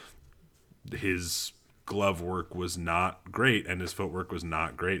said his glove work was not great and his footwork was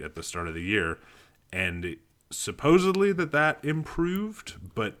not great at the start of the year, and supposedly that improved,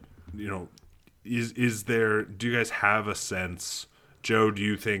 but is there, do you guys have a sense, Joe, do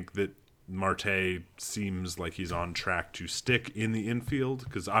you think that Marte seems like he's on track to stick in the infield?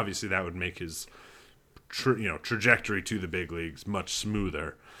 Because obviously that would make his trajectory to the big leagues much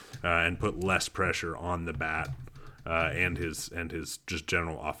smoother, and put less pressure on the bat and his just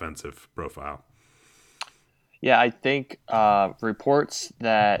general offensive profile. Yeah, I think reports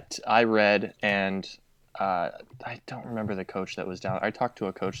that I read, and I don't remember the coach that was down. I talked to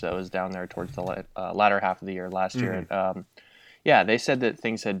a coach that was down there towards the latter half of the year last year. And, they said that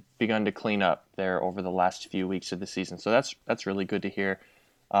things had begun to clean up there over the last few weeks of the season. So that's really good to hear.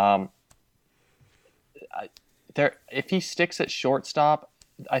 If he sticks at shortstop,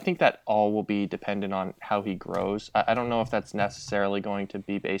 I think that all will be dependent on how he grows. I don't know if that's necessarily going to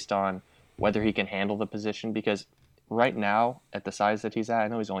be based on whether he can handle the position, because right now, at the size that he's at, I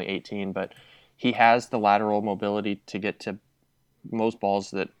know he's only 18, but he has the lateral mobility to get to most balls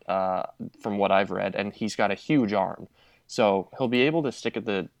that, from what I've read, and he's got a huge arm. So he'll be able to stick at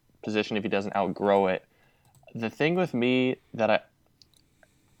the position if he doesn't outgrow it. The thing with me that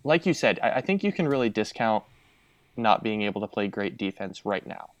like you said, I think you can really discount not being able to play great defense right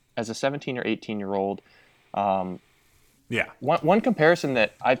now. As a 17 or 18-year-old, one comparison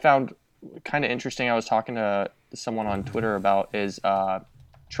that I found kind of interesting, I was talking to someone on Twitter about, is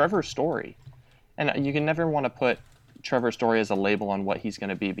Trevor Story. And you can never want to put Trevor Story as a label on what he's going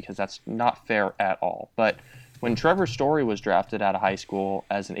to be, because that's not fair at all. But when Trevor Story was drafted out of high school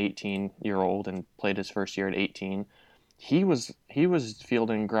as an 18-year-old and played his first year at 18, he was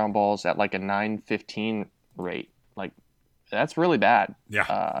fielding ground balls at like a 915 rate. Like, that's really bad.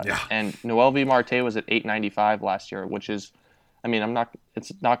 And Noelvi Marte was at 895 last year, which is,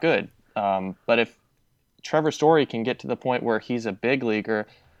 it's not good. But if Trevor Story can get to the point where he's a big leaguer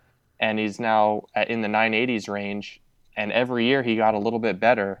and he's now in the 980s range, and every year he got a little bit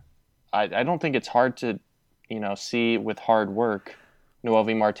better, I don't think it's hard to, see with hard work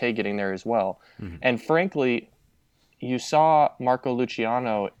Noelvi Marte getting there as well. Mm-hmm. And frankly, you saw Marco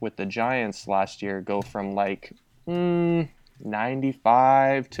Luciano with the Giants last year go from like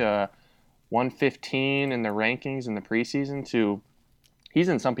 95 to 115 in the rankings in the preseason to he's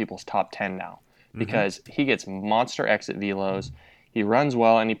in some people's top 10 now, because he gets monster exit velos, he runs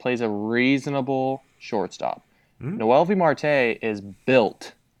well, and he plays a reasonable shortstop. Noelvi Marte is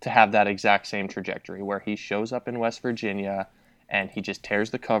built to have that exact same trajectory, where he shows up in West Virginia and he just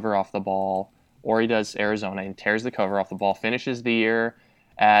tears the cover off the ball, or he does Arizona and tears the cover off the ball, finishes the year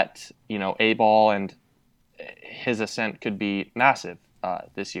at A ball, and his ascent could be massive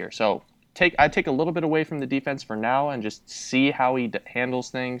this year. So I take a little bit away from the defense for now and just see how he handles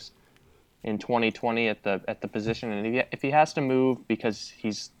things. in 2020 at the position, and if he has to move because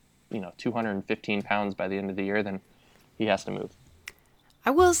he's 215 pounds by the end of the year, then he has to move. I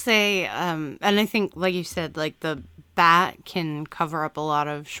will say, and I think, like you said, like the bat can cover up a lot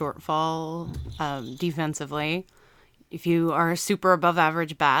of shortfall defensively. If you are a super above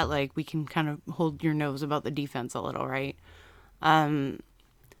average bat, like we can kind of hold your nose about the defense a little, right?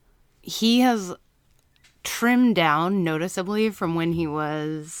 He has trimmed down noticeably from when he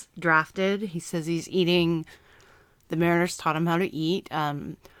was drafted. He says he's eating, the Mariners taught him how to eat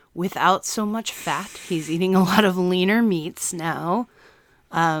without so much fat. He's eating a lot of leaner meats now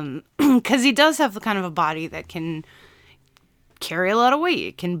because he does have kind of a body that can carry a lot of weight.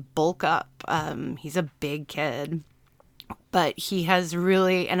 It can bulk up. He's a big kid, but he has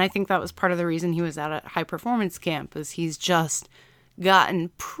really, and I think that was part of the reason he was at a high performance camp, is he's just gotten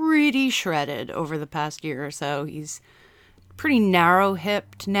pretty shredded over the past year or so. He's pretty narrow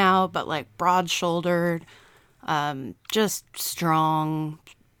hipped now, but like broad shouldered, just strong,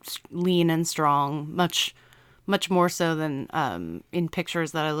 lean and strong, much more so than in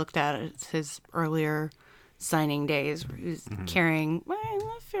pictures that I looked at his earlier signing days, where he was carrying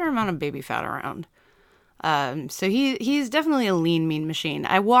a fair amount of baby fat around. So he's definitely a lean, mean machine.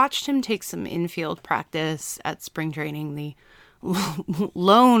 I watched him take some infield practice at spring training, the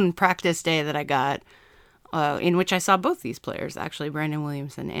lone practice day that I got, in which I saw both these players, actually, Brandon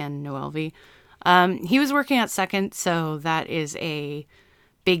Williamson and Noelvi. He was working at second, so that is a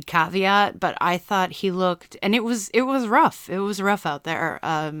big caveat, but I thought he looked, and it was rough. It was rough out there.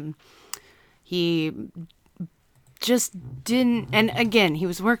 He just didn't, and again, he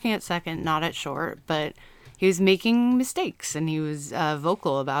was working at second, not at short, but he was making mistakes, and he was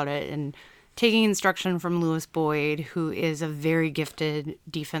vocal about it, and taking instruction from Lewis Boyd, who is a very gifted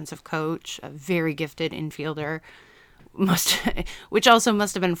defensive coach, a very gifted infielder, which also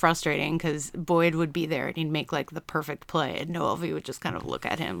must have been frustrating because Boyd would be there and he'd make like the perfect play, and Noelvi would just kind of look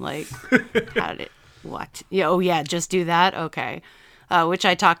at him like, what? Yeah, oh yeah, just do that? Okay. Which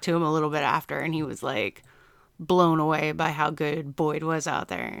I talked to him a little bit after, and he was like blown away by how good Boyd was out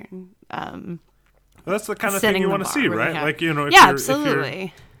there. That's the kind of thing you want to see, right? High. Like, if yeah,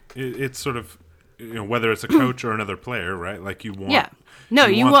 absolutely. It's sort of, whether it's a coach or another player, right? Like you want,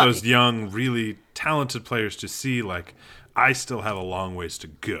 you want those young, really talented players to see, like, I still have a long ways to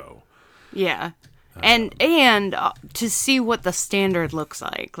go. Yeah, and to see what the standard looks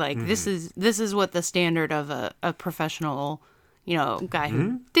like. Like this is what the standard of a professional, guy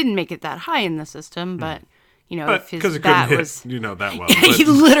who didn't make it that high in the system, but. If his bat was, that well. He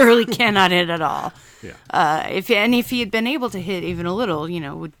literally cannot hit at all. Yeah. If he had been able to hit even a little,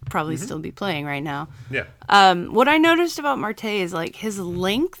 would probably still be playing right now. Yeah. What I noticed about Marte is like his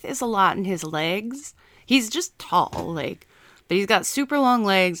length is a lot in his legs. He's just tall, but he's got super long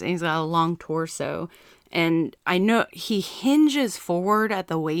legs and he's got a long torso. And I know he hinges forward at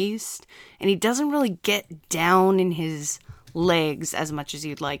the waist, and he doesn't really get down in his legs as much as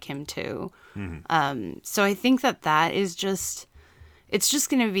you'd like him to. So I think that is just, it's just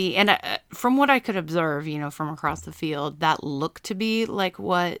going to be, and from what I could observe, from across the field, that looked to be like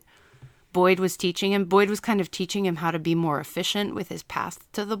what Boyd was teaching him. Boyd was kind of teaching him how to be more efficient with his pass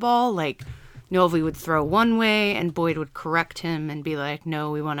to the ball. Like Noelvi would throw one way and Boyd would correct him and be like,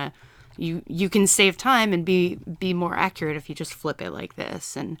 no, we want to, you can save time and be more accurate if you just flip it like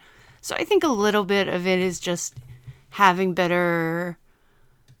this. And so I think a little bit of it is just having better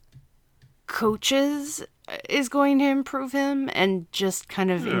coaches is going to improve him, and just kind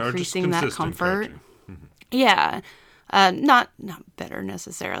of increasing that comfort. Yeah. Not better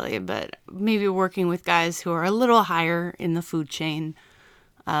necessarily, but maybe working with guys who are a little higher in the food chain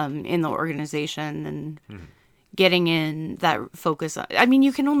in the organization, and getting in that focus. I mean,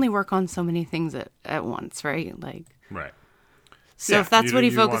 you can only work on so many things at once, right? Right. So if that's what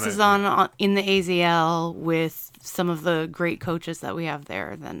he focuses on in the AZL with some of the great coaches that we have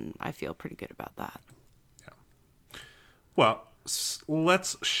there, then I feel pretty good about that. Yeah. Well,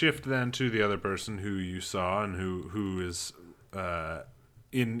 let's shift then to the other person who you saw and who is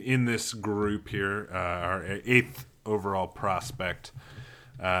in this group here, our 8th overall prospect,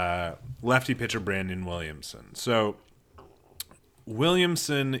 lefty pitcher Brandon Williamson. So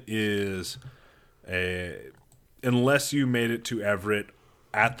Williamson is unless you made it to Everett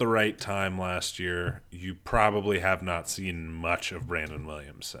at the right time last year, you probably have not seen much of Brandon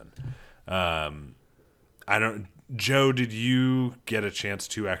Williamson. Joe, did you get a chance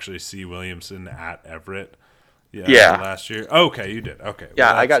to actually see Williamson at Everett? Yeah. Last year? Okay, you did. Okay.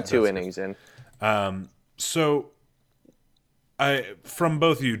 Yeah, I got 2 innings in. So from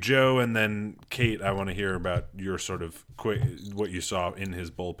both you, Joe, and then Kate, I want to hear about your sort of what you saw in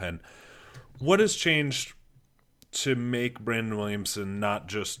his bullpen. What has changed to make Brandon Williamson not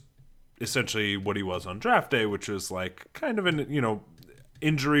just essentially what he was on draft day, which was like kind of an,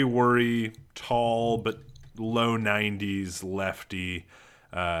 injury worry, tall but low 90s lefty,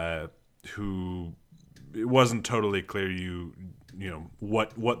 who it wasn't totally clear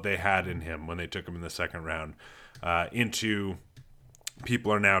what they had in him when they took him in the second round, into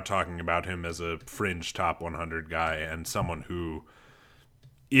people are now talking about him as a fringe top 100 guy and someone who,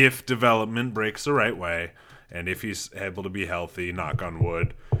 if development breaks the right way and if he's able to be healthy, knock on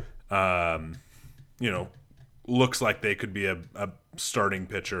wood, looks like they could be a starting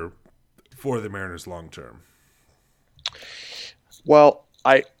pitcher for the Mariners long term. Well,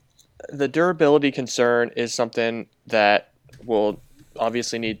 the durability concern is something that will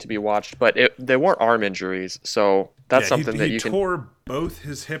obviously need to be watched, but they weren't arm injuries, so that's something that you can. He tore both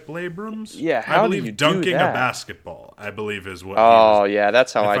his hip labrums. Yeah, how do you dunking do that? A basketball, I believe, is what. Oh yeah,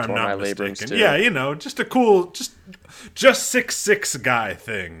 that's how I tore my labrums too. Yeah, just a cool, just 6'6" guy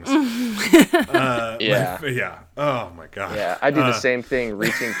things. Yeah. Oh my god. Yeah, I do the same thing,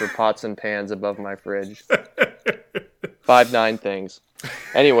 reaching for pots and pans above my fridge. 5'9" things.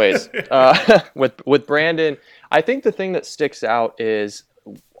 Anyways, with Brandon, I think the thing that sticks out is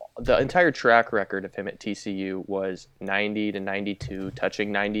the entire track record of him at TCU was 90 to 92,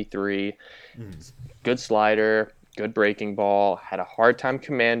 touching 93. Good slider, good breaking ball, had a hard time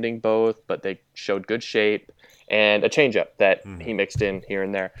commanding both, but they showed good shape, and a changeup that he mixed in here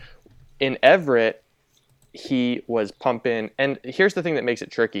and there. In Everett, he was pumping, and here's the thing that makes it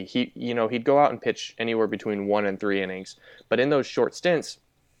tricky. He'd go out and pitch anywhere between 1 and 3 innings, but in those short stints,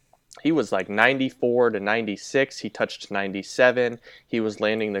 he was like 94 to 96. He touched 97. He was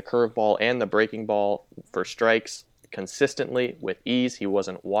landing the curveball and the breaking ball for strikes consistently with ease. He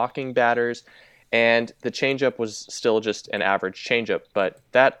wasn't walking batters, and the changeup was still just an average changeup, but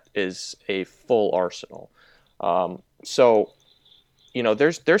that is a full arsenal.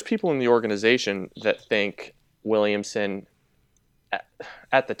 There's people in the organization that think Williamson,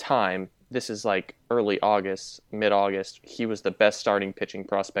 at the time, this is like early August, mid-August, he was the best starting pitching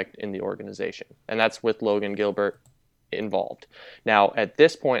prospect in the organization. And that's with Logan Gilbert involved. Now, at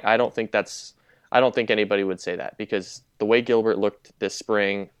this point, I don't think anybody would say that, because the way Gilbert looked this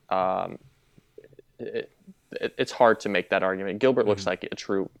spring, it's hard to make that argument. Gilbert looks like a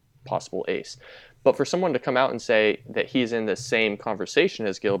true possible ace. But for someone to come out and say that he's in the same conversation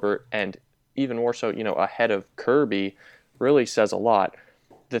as Gilbert, and even more so, ahead of Kirby, really says a lot.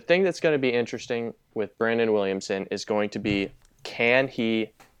 The thing that's going to be interesting with Brandon Williamson is going to be, can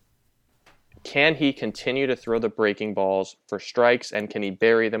he continue to throw the breaking balls for strikes, and can he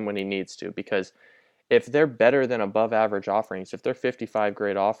bury them when he needs to? Because if they're better than above average offerings, if they're 55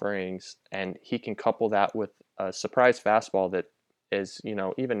 grade offerings, and he can couple that with a surprise fastball that is,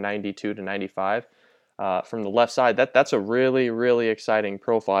 even 92 to 95 from the left side, that's a really, really exciting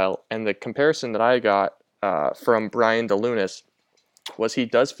profile. And the comparison that I got from Brian DeLunas was he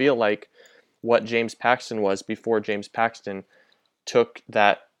does feel like what James Paxton was before James Paxton took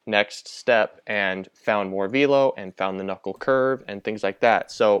that next step and found more velo and found the knuckle curve and things like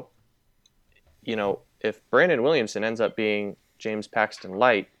that. So, if Brandon Williamson ends up being James Paxton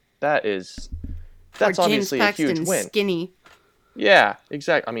light, that's obviously a huge win. Skinny. Yeah,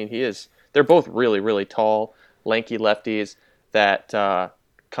 exactly. I mean, he is. They're both really, really tall, lanky lefties that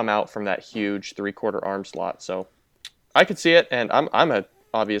come out from that huge 3/4 arm slot. So I could see it, and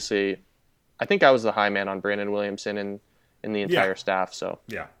obviously, I think I was the high man on Brandon Williamson in the entire staff. So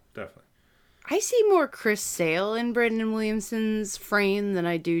yeah, definitely. I see more Chris Sale in Brandon Williamson's frame than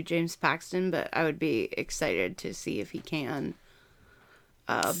I do James Paxton, but I would be excited to see if he can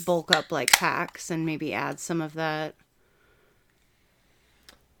bulk up like Pax and maybe add some of that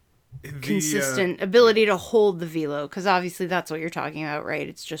consistent ability to hold the velo, because obviously that's what you're talking about, right?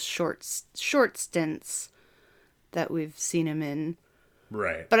 It's just short stints that we've seen him in.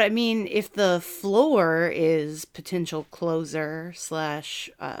 Right. But I mean, if the floor is potential closer /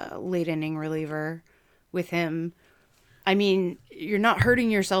 late inning reliever with him, I mean, you're not hurting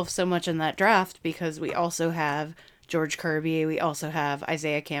yourself so much in that draft, because we also have George Kirby, we also have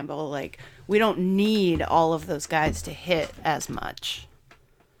Isaiah Campbell. Like, we don't need all of those guys to hit as much.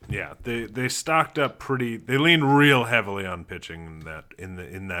 Yeah, they stocked up pretty. They leaned real heavily on pitching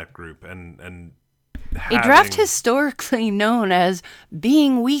in that group, and a draft historically known as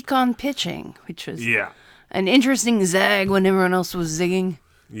being weak on pitching, which was an interesting zag when everyone else was zigging.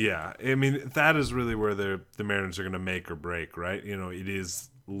 Yeah, I mean, that is really where the Mariners are going to make or break, right?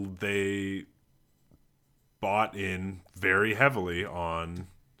 They bought in very heavily on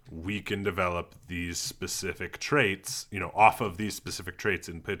we can develop these specific traits, off of these specific traits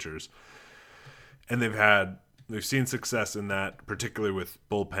in pitchers. and they've seen success in that, particularly with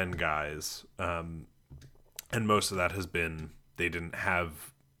bullpen guys. And most of that has been they didn't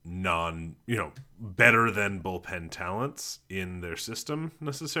have better than bullpen talents in their system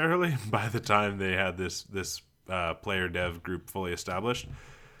necessarily by the time they had this player dev group fully established.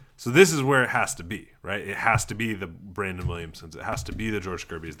 So this is where it has to be, right? It has to be the Brandon Williamsons. It has to be the George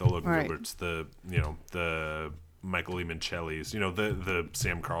Kirby's, the Logan Gilberts, the Michael Limoncellis, the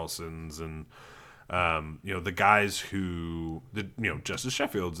Sam Carlsons, and the guys who Justice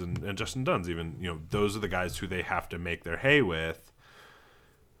Sheffields and Justin Dunns, even, those are the guys who they have to make their hay with,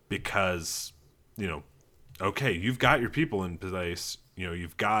 because, okay, you've got your people in place,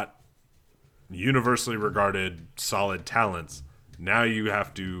 you've got universally regarded solid talents. Now you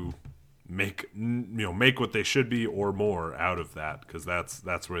have to make what they should be or more out of that, because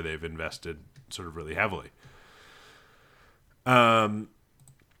that's where they've invested sort of really heavily.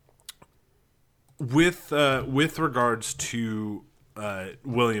 With regards to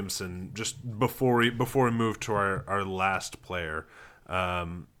Williamson, just before we move to our last player,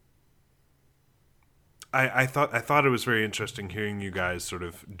 I thought it was very interesting hearing you guys sort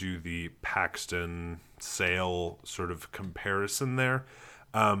of do the Paxton Sale sort of comparison there.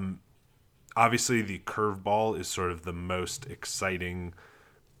 Obviously, the curveball is sort of the most exciting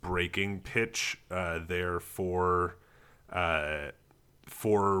breaking pitch there for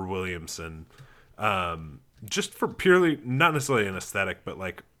Williamson. Just for purely, not necessarily an aesthetic, but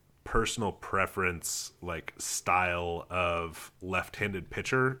like personal preference, like style of left-handed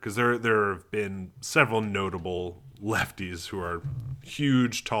pitcher, because there have been several notable lefties who are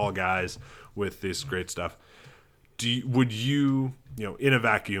huge, tall guys with this great stuff. Would you, in a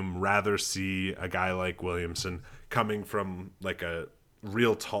vacuum, rather see a guy like Williamson coming from like a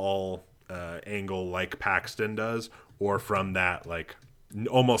real tall angle like Paxton does, or from that like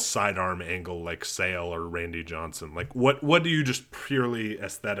almost sidearm angle like Sale or Randy Johnson? Like what do you just purely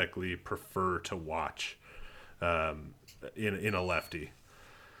aesthetically prefer to watch in a lefty?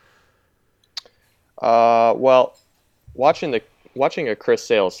 Well, watching a Chris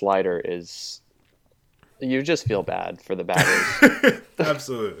Sale slider is, you just feel bad for the batters.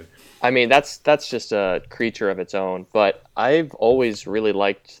 Absolutely. I mean, that's just a creature of its own, but I've always really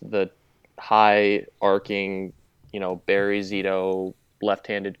liked the high arcing, Barry Zito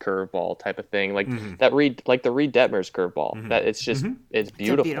left-handed curveball type of thing, like that Reed Detmers curveball. That it's just it's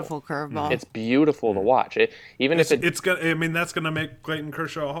beautiful. It's a beautiful curveball. It's beautiful to watch. That's gonna make Clayton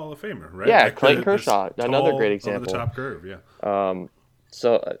Kershaw a Hall of Famer, right? Yeah, like Clayton Kershaw, another great example. Over the top curve, yeah.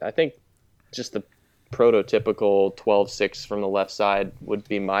 So I think just the prototypical 12-6 from the left side would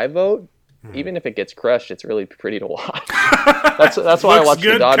be my vote. Even if it gets crushed, it's really pretty to watch. That's why I watch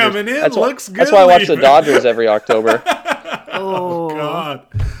the Dodgers. Coming in. That's why I watch the Dodgers every October. Oh God!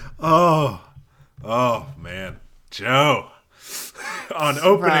 Oh man, Joe on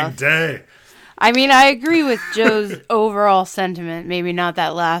opening day. I mean, I agree with Joe's overall sentiment. Maybe not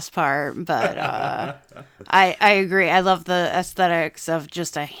that last part, but I agree. I love the aesthetics of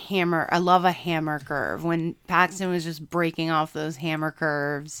just a hammer. I love a hammer curve. When Paxton was just breaking off those hammer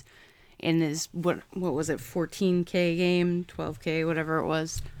curves in his what was it, 14K game, 12K, whatever it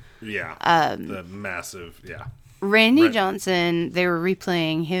was. Yeah, the massive, yeah. Randy Johnson, they were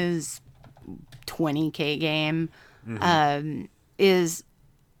replaying his 20K game.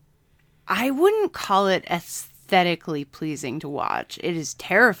 I wouldn't call it aesthetically pleasing to watch. It is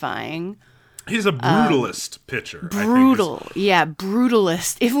terrifying. He's a brutalist pitcher. Brutal. Yeah,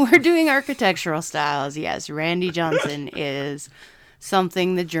 brutalist. If we're doing architectural styles, yes, Randy Johnson is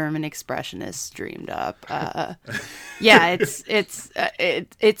something the German expressionists dreamed up. Yeah,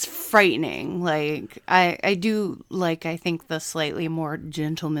 it's frightening. Like I do like, I think, the slightly more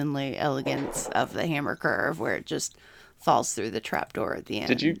gentlemanly elegance of the hammer curve, where it just falls through the trapdoor at the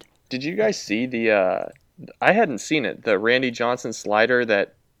end. Did you guys see the? I hadn't seen it. The Randy Johnson slider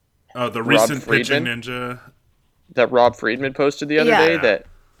that. Oh, the recent pitching ninja. That Rob Friedman posted the other day. That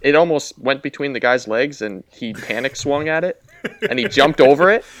it almost went between the guy's legs and he panic swung at it. And he jumped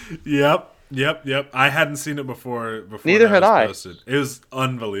over it. Yep. I hadn't seen it before. Neither had I. Posted. It was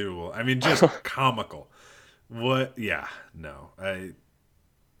unbelievable. I mean, just comical. What? Yeah. No.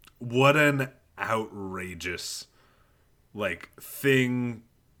 What an outrageous, thing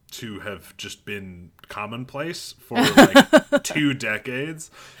to have just been commonplace for 2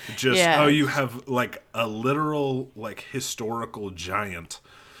 decades. Just you have a literal historical giant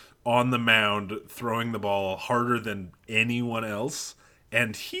on the mound throwing the ball harder than anyone else,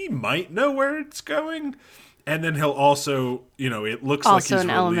 and he might know where it's going, and then he'll also, it looks also like he's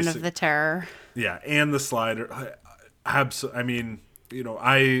an element of the terror. Yeah, and the slider. I mean,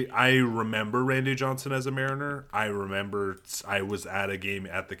 I remember Randy Johnson as a Mariner. I remember I was at a game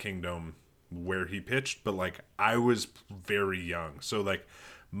at the Kingdom where he pitched, but like I was very young. So like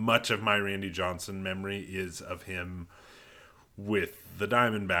much of my Randy Johnson memory is of him with the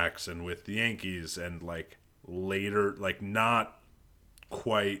Diamondbacks and with the Yankees, and like later, like not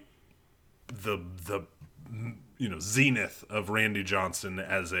quite the zenith of Randy Johnson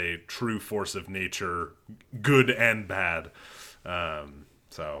as a true force of nature, good and bad.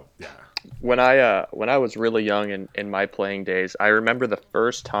 So yeah. When I was really young in my playing days, I remember the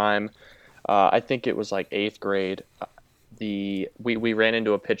first time, I think it was like 8th grade. We ran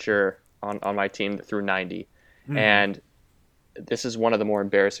into a pitcher on my team that threw 90, and this is one of the more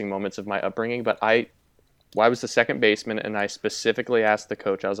embarrassing moments of my upbringing. But I was the second baseman, and I specifically asked the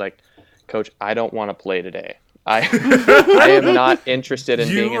coach. I was like, "Coach, I don't want to play today. I am not interested in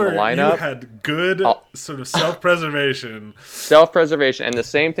being in the lineup." You had good sort of self-preservation. And the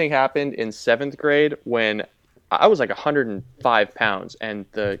same thing happened in 7th grade when I was like 105 pounds, and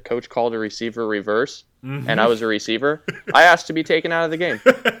the coach called a receiver reverse, and I was a receiver. I asked to be taken out of the game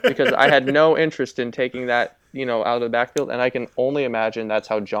because I had no interest in taking that, out of the backfield. And I can only imagine that's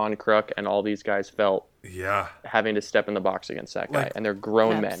how John Kruk and all these guys felt. Yeah. Having to step in the box against that guy. And they're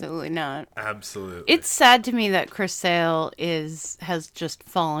grown men. Absolutely not. Absolutely. It's sad to me that Chris Sale has just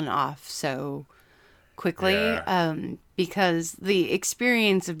fallen off so quickly. Because the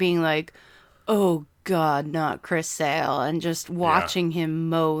experience of being like, oh God, not Chris Sale, and just watching him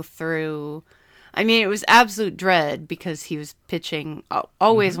mow through. I mean, it was absolute dread because he was pitching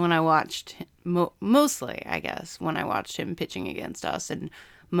always when I watched him, mostly, I guess, when I watched him pitching against us and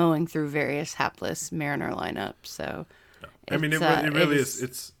mowing through various hapless Mariner lineups. So, I mean, it really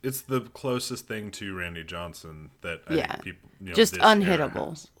is. It's the closest thing to Randy Johnson that I think people just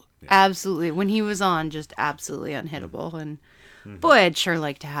unhittable. Yeah. Absolutely, when he was on, just absolutely unhittable. And boy, I'd sure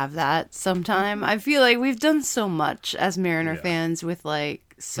like to have that sometime. I feel like we've done so much as Mariner fans with like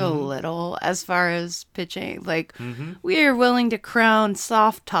so little as far as pitching. Like we are willing to crown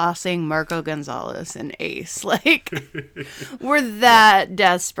soft tossing Marco Gonzalez an ace. Like we're that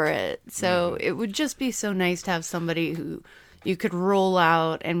desperate. So it would just be so nice to have somebody who you could roll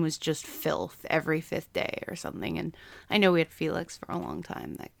out and was just filth every 5th day or something. And I know we had Felix for a long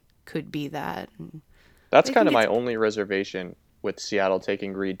time that could be that. And that's kind of my only reservation with Seattle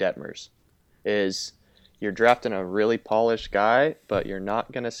taking Reed Detmers is you're drafting a really polished guy, but you're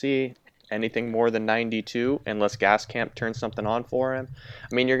not going to see anything more than 92 unless Gascamp turns something on for him.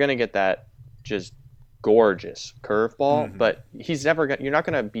 I mean, you're going to get that just gorgeous curveball, but you're not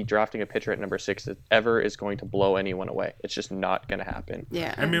going to be drafting a pitcher at number 6 that ever is going to blow anyone away. It's just not going to happen.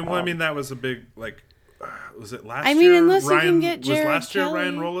 Yeah. I mean, that was a big, like, was it last year? I mean, unless you can get Jared was last year Kelly.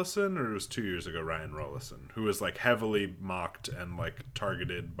 Ryan Rollison, or it was 2 years ago Ryan Rollison, who was like heavily mocked and like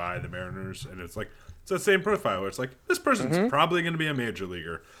targeted by the Mariners, and it's like it's the same profile where it's like this person's probably going to be a major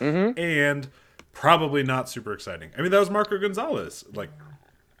leaguer and probably not super exciting. I mean, that was Marco Gonzalez, like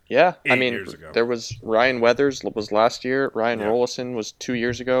 8 years ago. There was Ryan Weathers was last year. Ryan Rollison was 2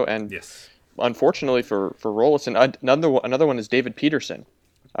 years ago, and unfortunately for Rollison, another one is David Peterson.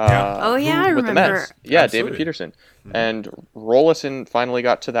 I remember. With the Mets. Yeah, Absolutely. David Peterson. And Rollison finally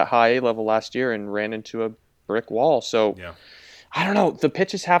got to that high A level last year and ran into a brick wall. So, I don't know. The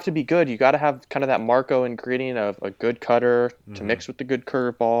pitches have to be good. You got to have kind of that Marco ingredient of a good cutter to mix with the good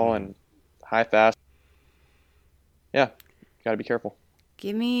curveball and high fast. Yeah, got to be careful.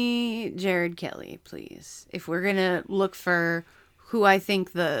 Give me Jared Kelly, please. If we're going to look for who I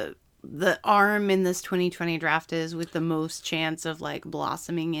think the arm in this 2020 draft is with the most chance of like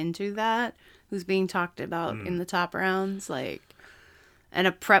blossoming into that, who's being talked about in the top rounds, like, and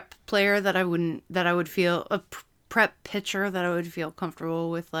a prep player that I would feel a prep pitcher that I would feel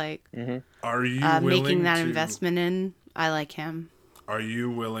comfortable with, like, are you making that investment in? I like him. Are you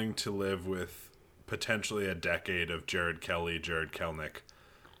willing to live with potentially a decade of Jared Kelly, Jared Kelnick?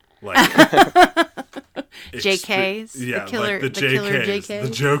 Like JKs, yeah, the killer, like the JKs, the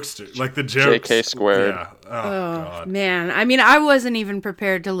jokester, like the jokes. JK squared. Yeah. Oh God. Man, I mean, I wasn't even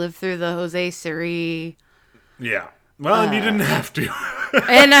prepared to live through the Jose Siri. Yeah. Well, and you didn't have to.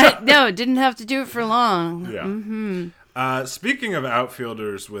 And didn't have to do it for long. Yeah. Speaking of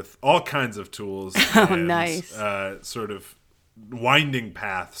outfielders with all kinds of tools, nice. Sort of winding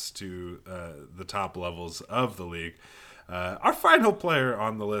paths to the top levels of the league. Our final player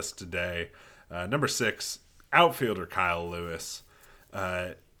on the list today, number 6, outfielder Kyle Lewis.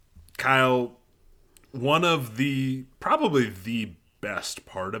 Kyle, probably the best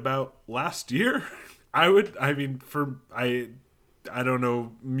part about last year. I don't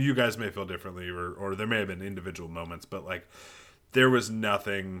know, you guys may feel differently, or there may have been individual moments, but like there was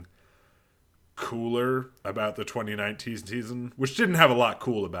nothing cooler about the 2019 season, which didn't have a lot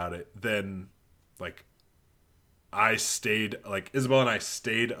cool about it, than like Isabel and I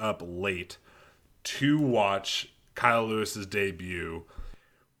stayed up late to watch Kyle Lewis's debut.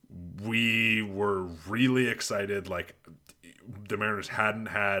 We were really excited. Like, the Mariners hadn't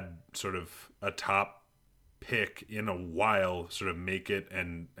had sort of a top pick in a while sort of make it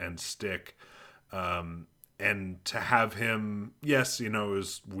and stick. And to have him, yes, it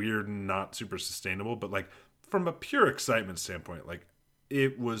was weird and not super sustainable, but like from a pure excitement standpoint, like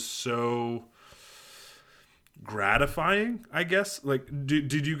it was so gratifying, I guess. Like,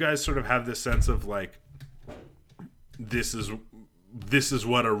 did you guys sort of have this sense of like, this is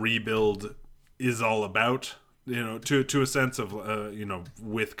what a rebuild is all about? To a sense of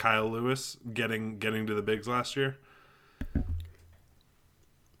with Kyle Lewis getting to the bigs last year.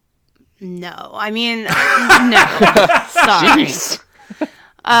 No, I mean, no. Sorry.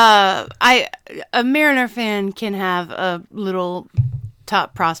 A Mariner fan can have a little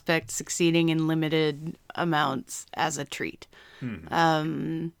top prospect succeeding in limited amounts as a treat.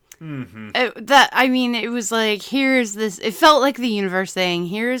 It was like, here's this. It felt like the universe saying,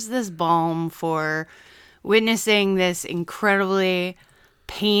 here's this balm for witnessing this incredibly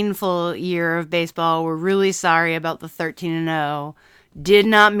painful year of baseball. We're really sorry about the 13-0. Did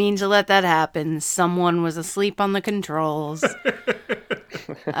not mean to let that happen. Someone was asleep on the controls.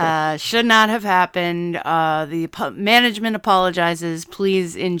 Should not have happened. The management apologizes.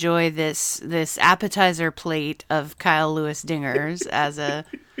 Please enjoy this appetizer plate of Kyle Lewis dingers as a,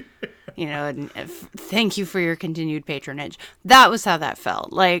 thank you for your continued patronage. That was how that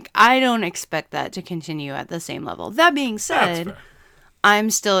felt. Like, I don't expect that to continue at the same level. That being said,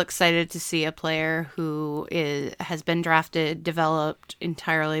 I'm still excited to see a player who has been drafted, developed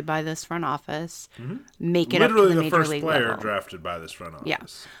entirely by this front office, make it literally up to the major first league player level. drafted by this front office. Yeah,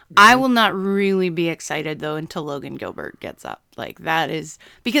 I will not really be excited though until Logan Gilbert gets up. Like, that is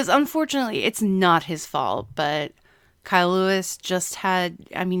because unfortunately it's not his fault, but Kyle Lewis just had.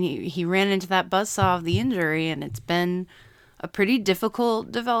 I mean, he ran into that buzzsaw of the injury, and it's been a pretty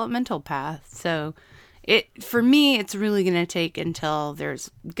difficult developmental path. So. For me, it's really going to take until there's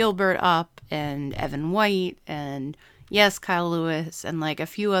Gilbert up and Evan White and, yes, Kyle Lewis and, like, a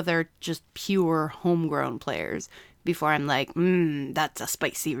few other just pure homegrown players before I'm like, that's a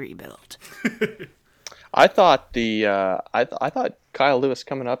spicy rebuild. I thought I thought Kyle Lewis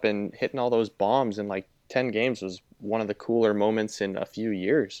coming up and hitting all those bombs in, like, 10 games was one of the cooler moments in a few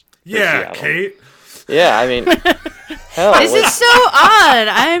years. Yeah, Kate. Yeah, I mean, hell. This is so odd.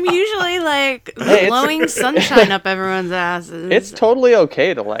 I'm usually like blowing sunshine up everyone's asses. It's totally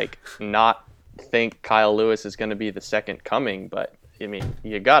okay to like not think Kyle Lewis is going to be the second coming, but I mean,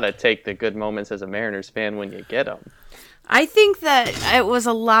 you got to take the good moments as a Mariners fan when you get them. I think that it was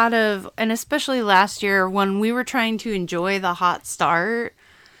a lot of, and especially last year when we were trying to enjoy the hot start,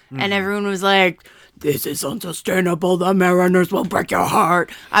 and everyone was like, this is unsustainable. The Mariners will break your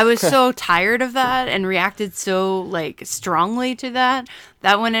heart. I was so tired of that and reacted so like strongly to that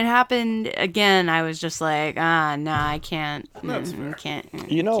when it happened again, I was just like, I can't.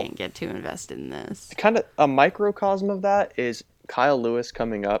 Can't get too invested in this. Kind of a microcosm of that is Kyle Lewis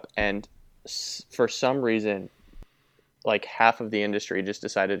coming up, and for some reason, like half of the industry just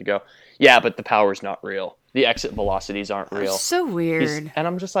decided to go, yeah, but the power's not real. The exit velocities aren't real. So weird. And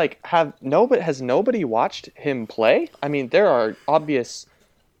I'm just like, has nobody watched him play? I mean, there's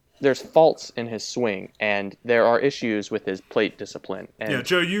faults in his swing, and there are issues with his plate discipline. And yeah,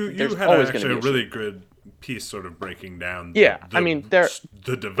 Joe, you had actually a really good piece sort of breaking down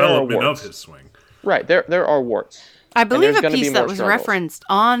the development of his swing. Right, there are warts. I believe a piece that was referenced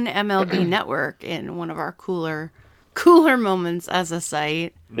on MLB Network in one of our cooler moments as a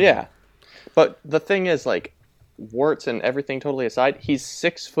site. Yeah. But the thing is, like, warts and everything totally aside, he's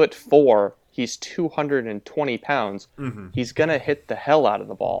 6'4". He's 220 pounds. Mm-hmm. He's going to hit the hell out of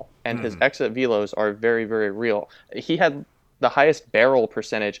the ball. And his exit velos are very, very real. He had the highest barrel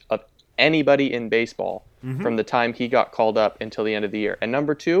percentage of anybody in baseball from the time he got called up until the end of the year. And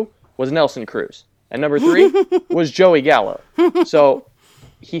number 2 was Nelson Cruz. And number 3 was Joey Gallo. So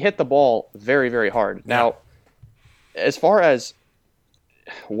he hit the ball very, very hard. Now, as far as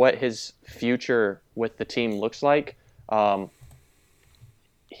what his future with the team looks like,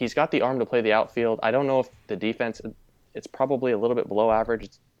 he's got the arm to play the outfield. I don't know if the defense, it's probably a little bit below average.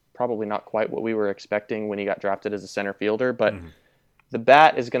 It's probably not quite what we were expecting when he got drafted as a center fielder, but the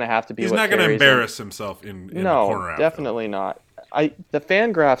bat is going to have to be he's what not going to carries embarrass himself in the corner outfield. No, definitely not. The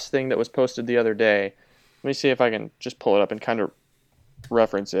Fangraphs thing that was posted the other day, let me see if I can just pull it up and kind of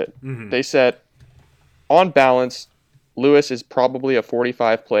reference it. They said, on balance, Lewis is probably a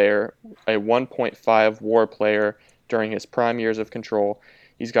 45 player, a 1.5 WAR player during his prime years of control.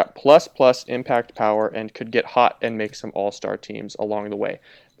 He's got plus impact power and could get hot and make some all-star teams along the way.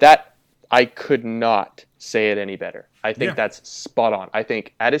 That, I could not say it any better. I think that's spot on. I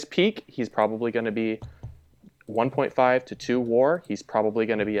think at his peak, he's probably going to be 1.5 to 2 WAR. He's probably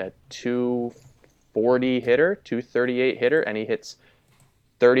going to be a 240 hitter, 238 hitter, and he hits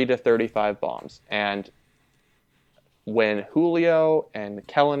 30 to 35 bombs. And when Julio and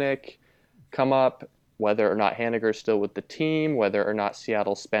Kelenic come up, whether or not Haniger's still with the team, whether or not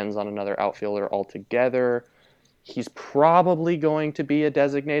Seattle spends on another outfielder altogether, he's probably going to be a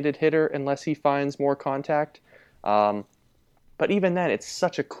designated hitter unless he finds more contact. But even then, it's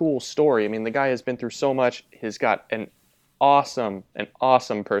such a cool story. I mean, the guy has been through so much. He's got an awesome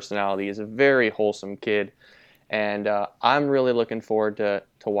personality. He's a very wholesome kid. And I'm really looking forward to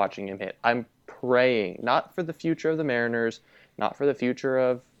watching him hit. I'm praying, not for the future of the Mariners, not for the future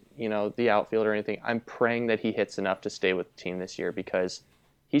of, the outfield or anything. I'm praying that he hits enough to stay with the team this year because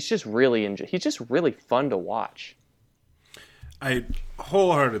he's just really fun to watch. I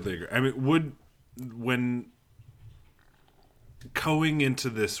wholeheartedly agree. I mean, when going into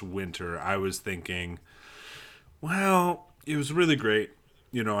this winter, I was thinking, well, it was really great,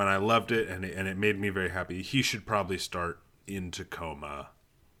 and I loved it, and it made me very happy. He should probably start in Tacoma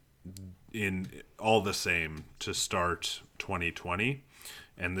in all the same to start 2020.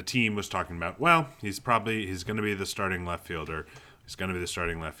 And the team was talking about, well, he's going to be the starting left fielder. He's going to be the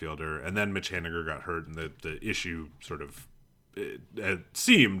starting left fielder. And then Mitch Haniger got hurt, and the issue sort of it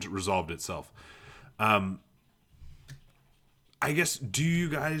seemed resolved itself. I guess, do you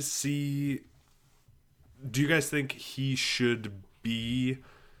guys think he should be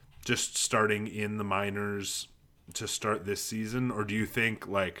just starting in the minors to start this season? Or do you think,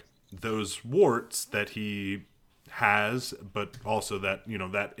 like, those warts that he has, but also that,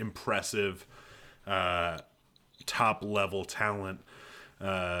 that impressive top level talent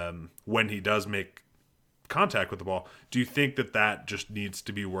when he does make contact with the ball, do you think that just needs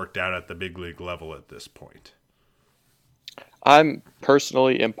to be worked out at the big league level at this point? I'm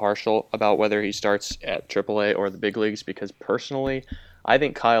personally impartial about whether he starts at AAA or the big leagues because personally, I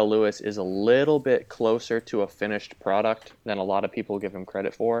think Kyle Lewis is a little bit closer to a finished product than a lot of people give him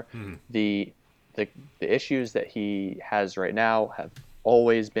credit for. Mm-hmm. The issues that he has right now have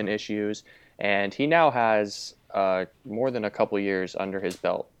always been issues, and he now has more than a couple years under his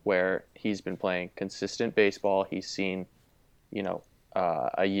belt where he's been playing consistent baseball. He's seen,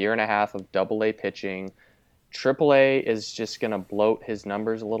 a year and a half of AA pitching. AAA is just going to bloat his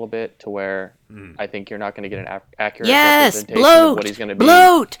numbers a little bit to where I think you're not going to get an accurate representation of what he's going to be.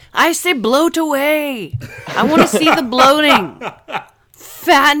 Bloat! I say bloat away. I want to see the bloating.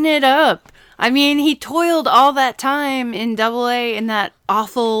 Fatten it up. I mean, he toiled all that time in AA in that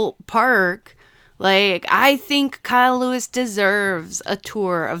awful park. Like, I think Kyle Lewis deserves a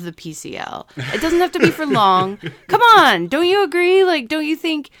tour of the PCL. It doesn't have to be for long. Come on, don't you agree? Like, don't you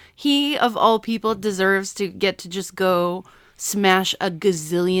think he, of all people, deserves to get to just go smash a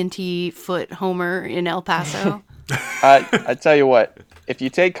gazillion-foot homer in El Paso? I tell you what, if you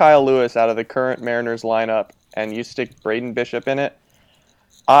take Kyle Lewis out of the current Mariners lineup and you stick Braden Bishop in it,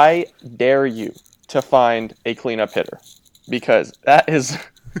 I dare you to find a cleanup hitter because that is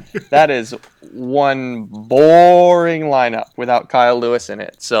one boring lineup without Kyle Lewis in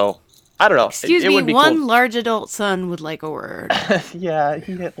it. So, I don't know. Excuse me, one large adult son would like a word. Yeah,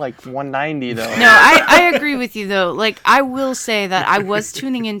 he hit like 190 though. No, I agree with you though. Like, I will say that I was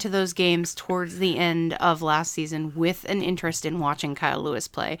tuning into those games towards the end of last season with an interest in watching Kyle Lewis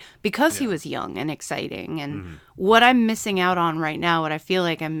play because he was young and exciting. And what I'm missing out on right now, what I feel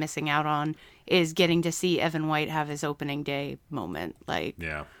like I'm missing out on, is getting to see Evan White have his opening day moment. Like,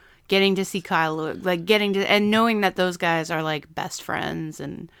 getting to see Kyle Lewis, like and knowing that those guys are like best friends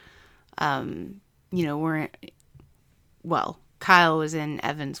and, Kyle was in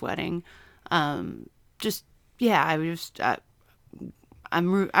Evan's wedding. I'm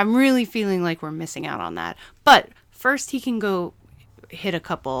really feeling like we're missing out on that. But first he can go hit a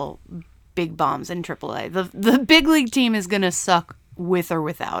couple big bombs in AAA. The big league team is going to suck with or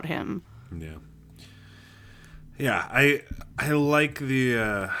without him. Yeah. Yeah, I like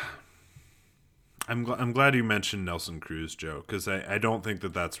the I'm glad you mentioned Nelson Cruz, Joe, because I don't think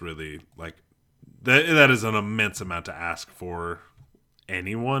that's really like that is an immense amount to ask for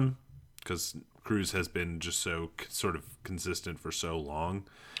anyone, because Cruz has been just so sort of consistent for so long.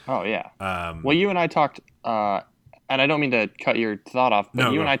 Oh yeah. Well, you and I talked, and I don't mean to cut your thought off,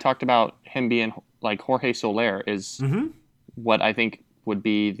 but and I talked about him being like Jorge Soler is what I think would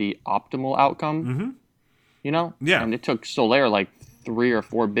be the optimal outcome. you know? Yeah. And it took Soler like 3 or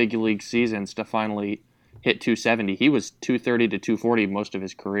 4 big league seasons to finally hit 270. He was 230 to 240 most of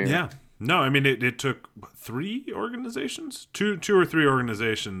his career. Yeah. No, I mean, it took 3 organizations? Two or 3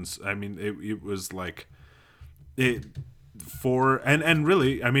 organizations. I mean, it was like... And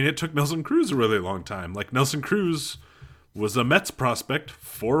really, I mean, it took Nelson Cruz a really long time. Like, Nelson Cruz was a Mets prospect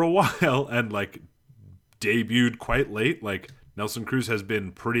for a while and, like, debuted quite late. Like, Nelson Cruz has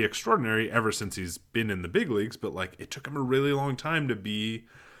been pretty extraordinary ever since he's been in the big leagues, but, like, it took him a really long time to be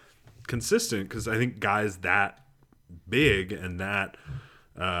consistent because I think guys that big and that,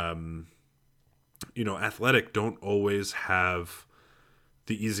 athletic don't always have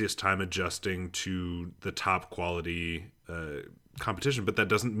the easiest time adjusting to the top quality competition, but that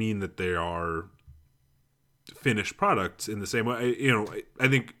doesn't mean that they are finished products in the same way. I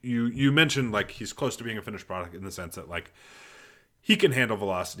think you mentioned like he's close to being a finished product in the sense that like he can handle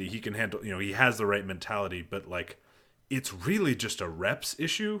velocity, he can handle, he has the right mentality, but like it's really just a reps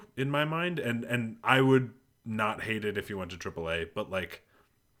issue in my mind, and I would not hate it if he went to AAA, but like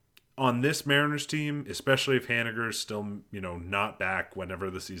on this Mariners team, especially if Haniger's still, not back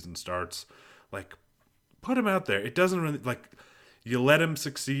whenever the season starts, like, put him out there. It doesn't really, like, you let him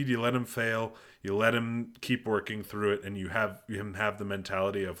succeed, you let him fail, you let him keep working through it, and you have him have the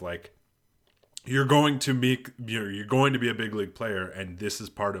mentality of, like, you're going to be a big league player, and this is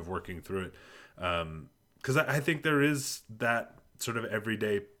part of working through it. Because I think there is that sort of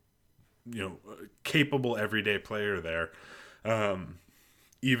everyday, capable everyday player there.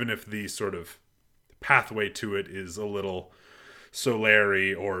 Even if the sort of pathway to it is a little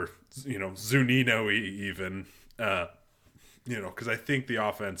Solari or, Zunino-y even, because I think the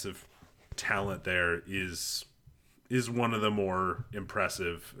offensive talent there is one of the more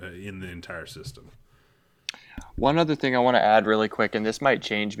impressive in the entire system. One other thing I want to add really quick, and this might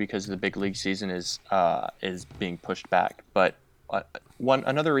change because the big league season is being pushed back, but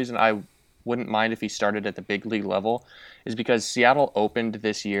another reason I wouldn't mind if he started at the big league level is because Seattle opened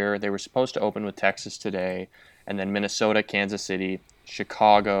this year. They were supposed to open with Texas today, and then Minnesota, Kansas City,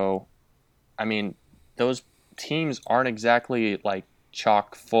 Chicago. I mean, those teams aren't exactly like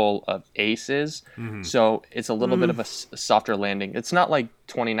chock full of aces. Mm-hmm. So it's a little bit of a softer landing. It's not like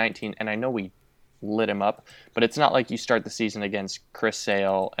 2019, and I know we lit him up, but it's not like you start the season against Chris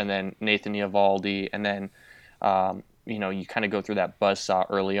Sale and then Nathan Eovaldi, and then you kind of go through that buzzsaw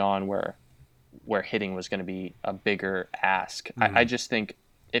early on where hitting was going to be a bigger ask. Mm-hmm. I just think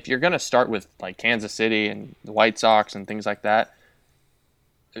if you're going to start with like Kansas City and the White Sox and things like that,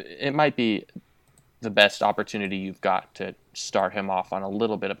 it might be the best opportunity you've got to start him off on a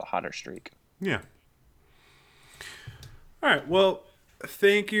little bit of a hotter streak. Yeah. All right. Well,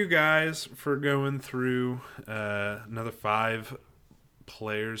 thank you guys for going through another 5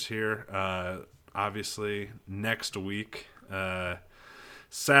 players here. Obviously, next week,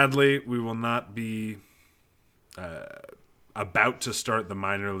 sadly, we will not be about to start the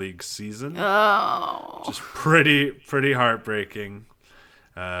minor league season. Oh. Just pretty heartbreaking.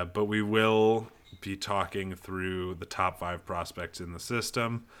 But we will be talking through the top 5 prospects in the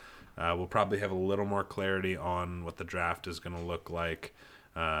system. We'll probably have a little more clarity on what the draft is going to look like,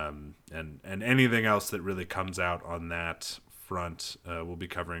 and anything else that really comes out on that front, we'll be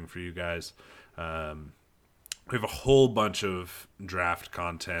covering for you guys. We have a whole bunch of draft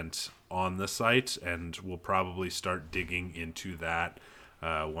content on the site, and we'll probably start digging into that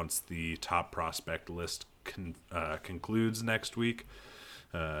once the top prospect list concludes next week,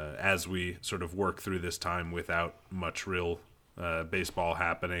 as we sort of work through this time without much real baseball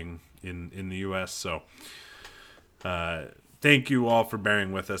happening in the U.S. So thank you all for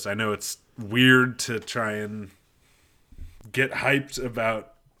bearing with us. I know it's weird to try and get hyped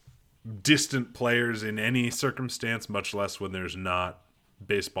about distant players in any circumstance, much less when there's not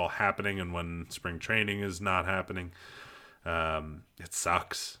baseball happening and when spring training is not happening. It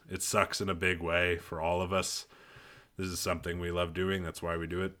sucks. It sucks in a big way for all of us. This is something we love doing. That's why we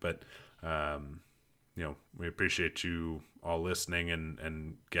do it. But, we appreciate you all listening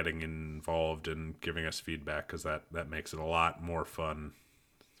and getting involved and giving us feedback, because that makes it a lot more fun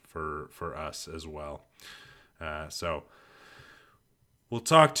for us as well. So we'll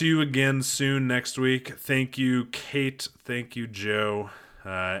talk to you again soon next week. Thank you, Kate. Thank you, Joe.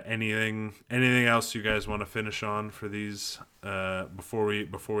 Anything else you guys want to finish on for these before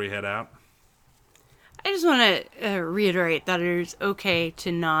we head out? I just want to reiterate that it is okay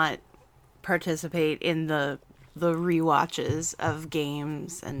to not participate in the rewatches of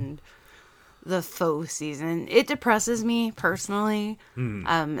games and the faux season. It depresses me personally, and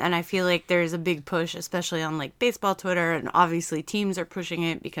I feel like there's a big push, especially on like baseball Twitter, and obviously teams are pushing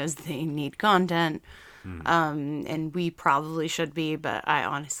it because they need content. And we probably should be, but I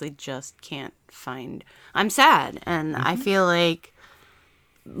honestly just can't find. I'm sad, and I feel like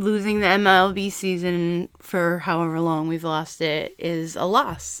losing the MLB season for however long we've lost it is a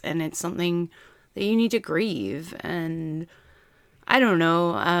loss, and it's something that you need to grieve. And I don't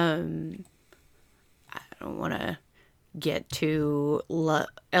know. I don't want to get to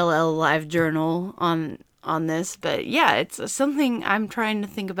LL Live Journal on this, but yeah, it's something I'm trying to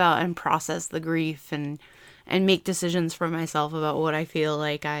think about and process the grief and make decisions for myself about what I feel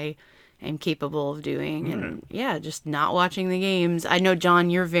like I am capable of doing. And yeah, just not watching the games. I know, John,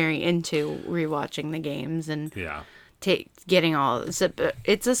 you're very into rewatching the games and getting all this.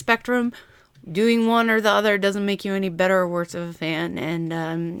 It's a spectrum. Doing one or the other doesn't make you any better or worse of a fan.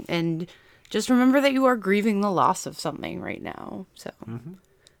 And just remember that you are grieving the loss of something right now. So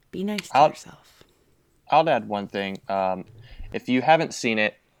be nice to yourself. I'll add one thing. If you haven't seen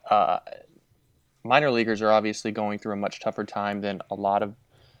it, minor leaguers are obviously going through a much tougher time than a lot of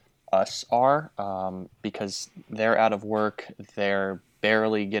us are, because they're out of work. They're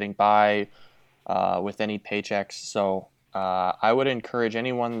barely getting by with any paychecks. So I would encourage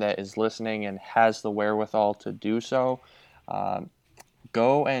anyone that is listening and has the wherewithal to do so,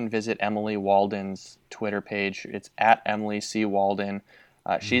 go and visit Emily Walden's Twitter page. It's at Emily C. Walden.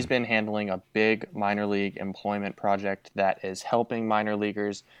 She's been handling a big minor league employment project that is helping minor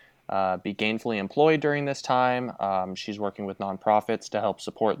leaguers be gainfully employed during this time. She's working with nonprofits to help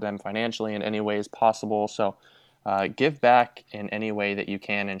support them financially in any ways possible. So give back in any way that you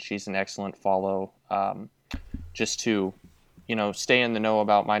can, and she's an excellent follow, just to, stay in the know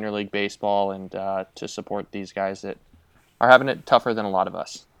about minor league baseball and to support these guys that are having it tougher than a lot of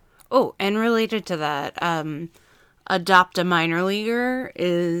us. Oh, and related to that, Adopt a Minor Leaguer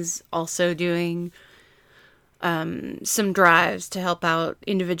is also doing some drives to help out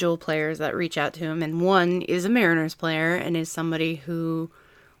individual players that reach out to him. And one is a Mariners player and is somebody who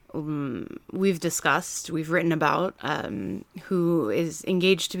we've discussed, we've written about, who is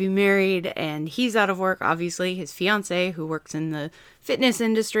engaged to be married, and he's out of work, obviously. His fiance, who works in the fitness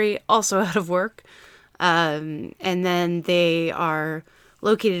industry, also out of work. And then they are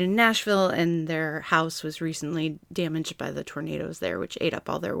located in Nashville, and their house was recently damaged by the tornadoes there, which ate up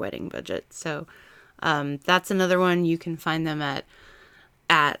all their wedding budget. So that's another one. You can find them at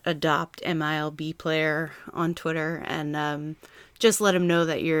Adopt MILB Player on Twitter, and just let him know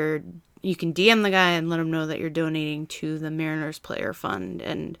that you can DM the guy and let him know that you're donating to the Mariners Player Fund,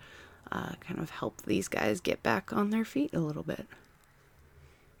 and kind of help these guys get back on their feet a little bit.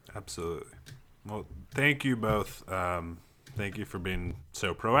 Absolutely. Well, thank you both. Thank you for being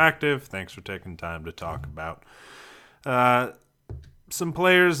so proactive. Thanks for taking time to talk about some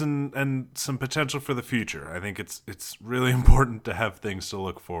players and some potential for the future. I think it's really important to have things to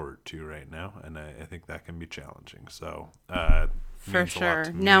look forward to right now, and I think that can be challenging. So for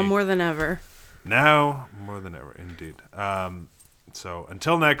sure, now more than ever. Now more than ever, indeed. So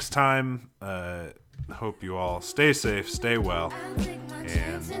until next time, hope you all stay safe, stay well,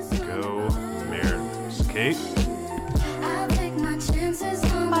 and go Mariners. Kate?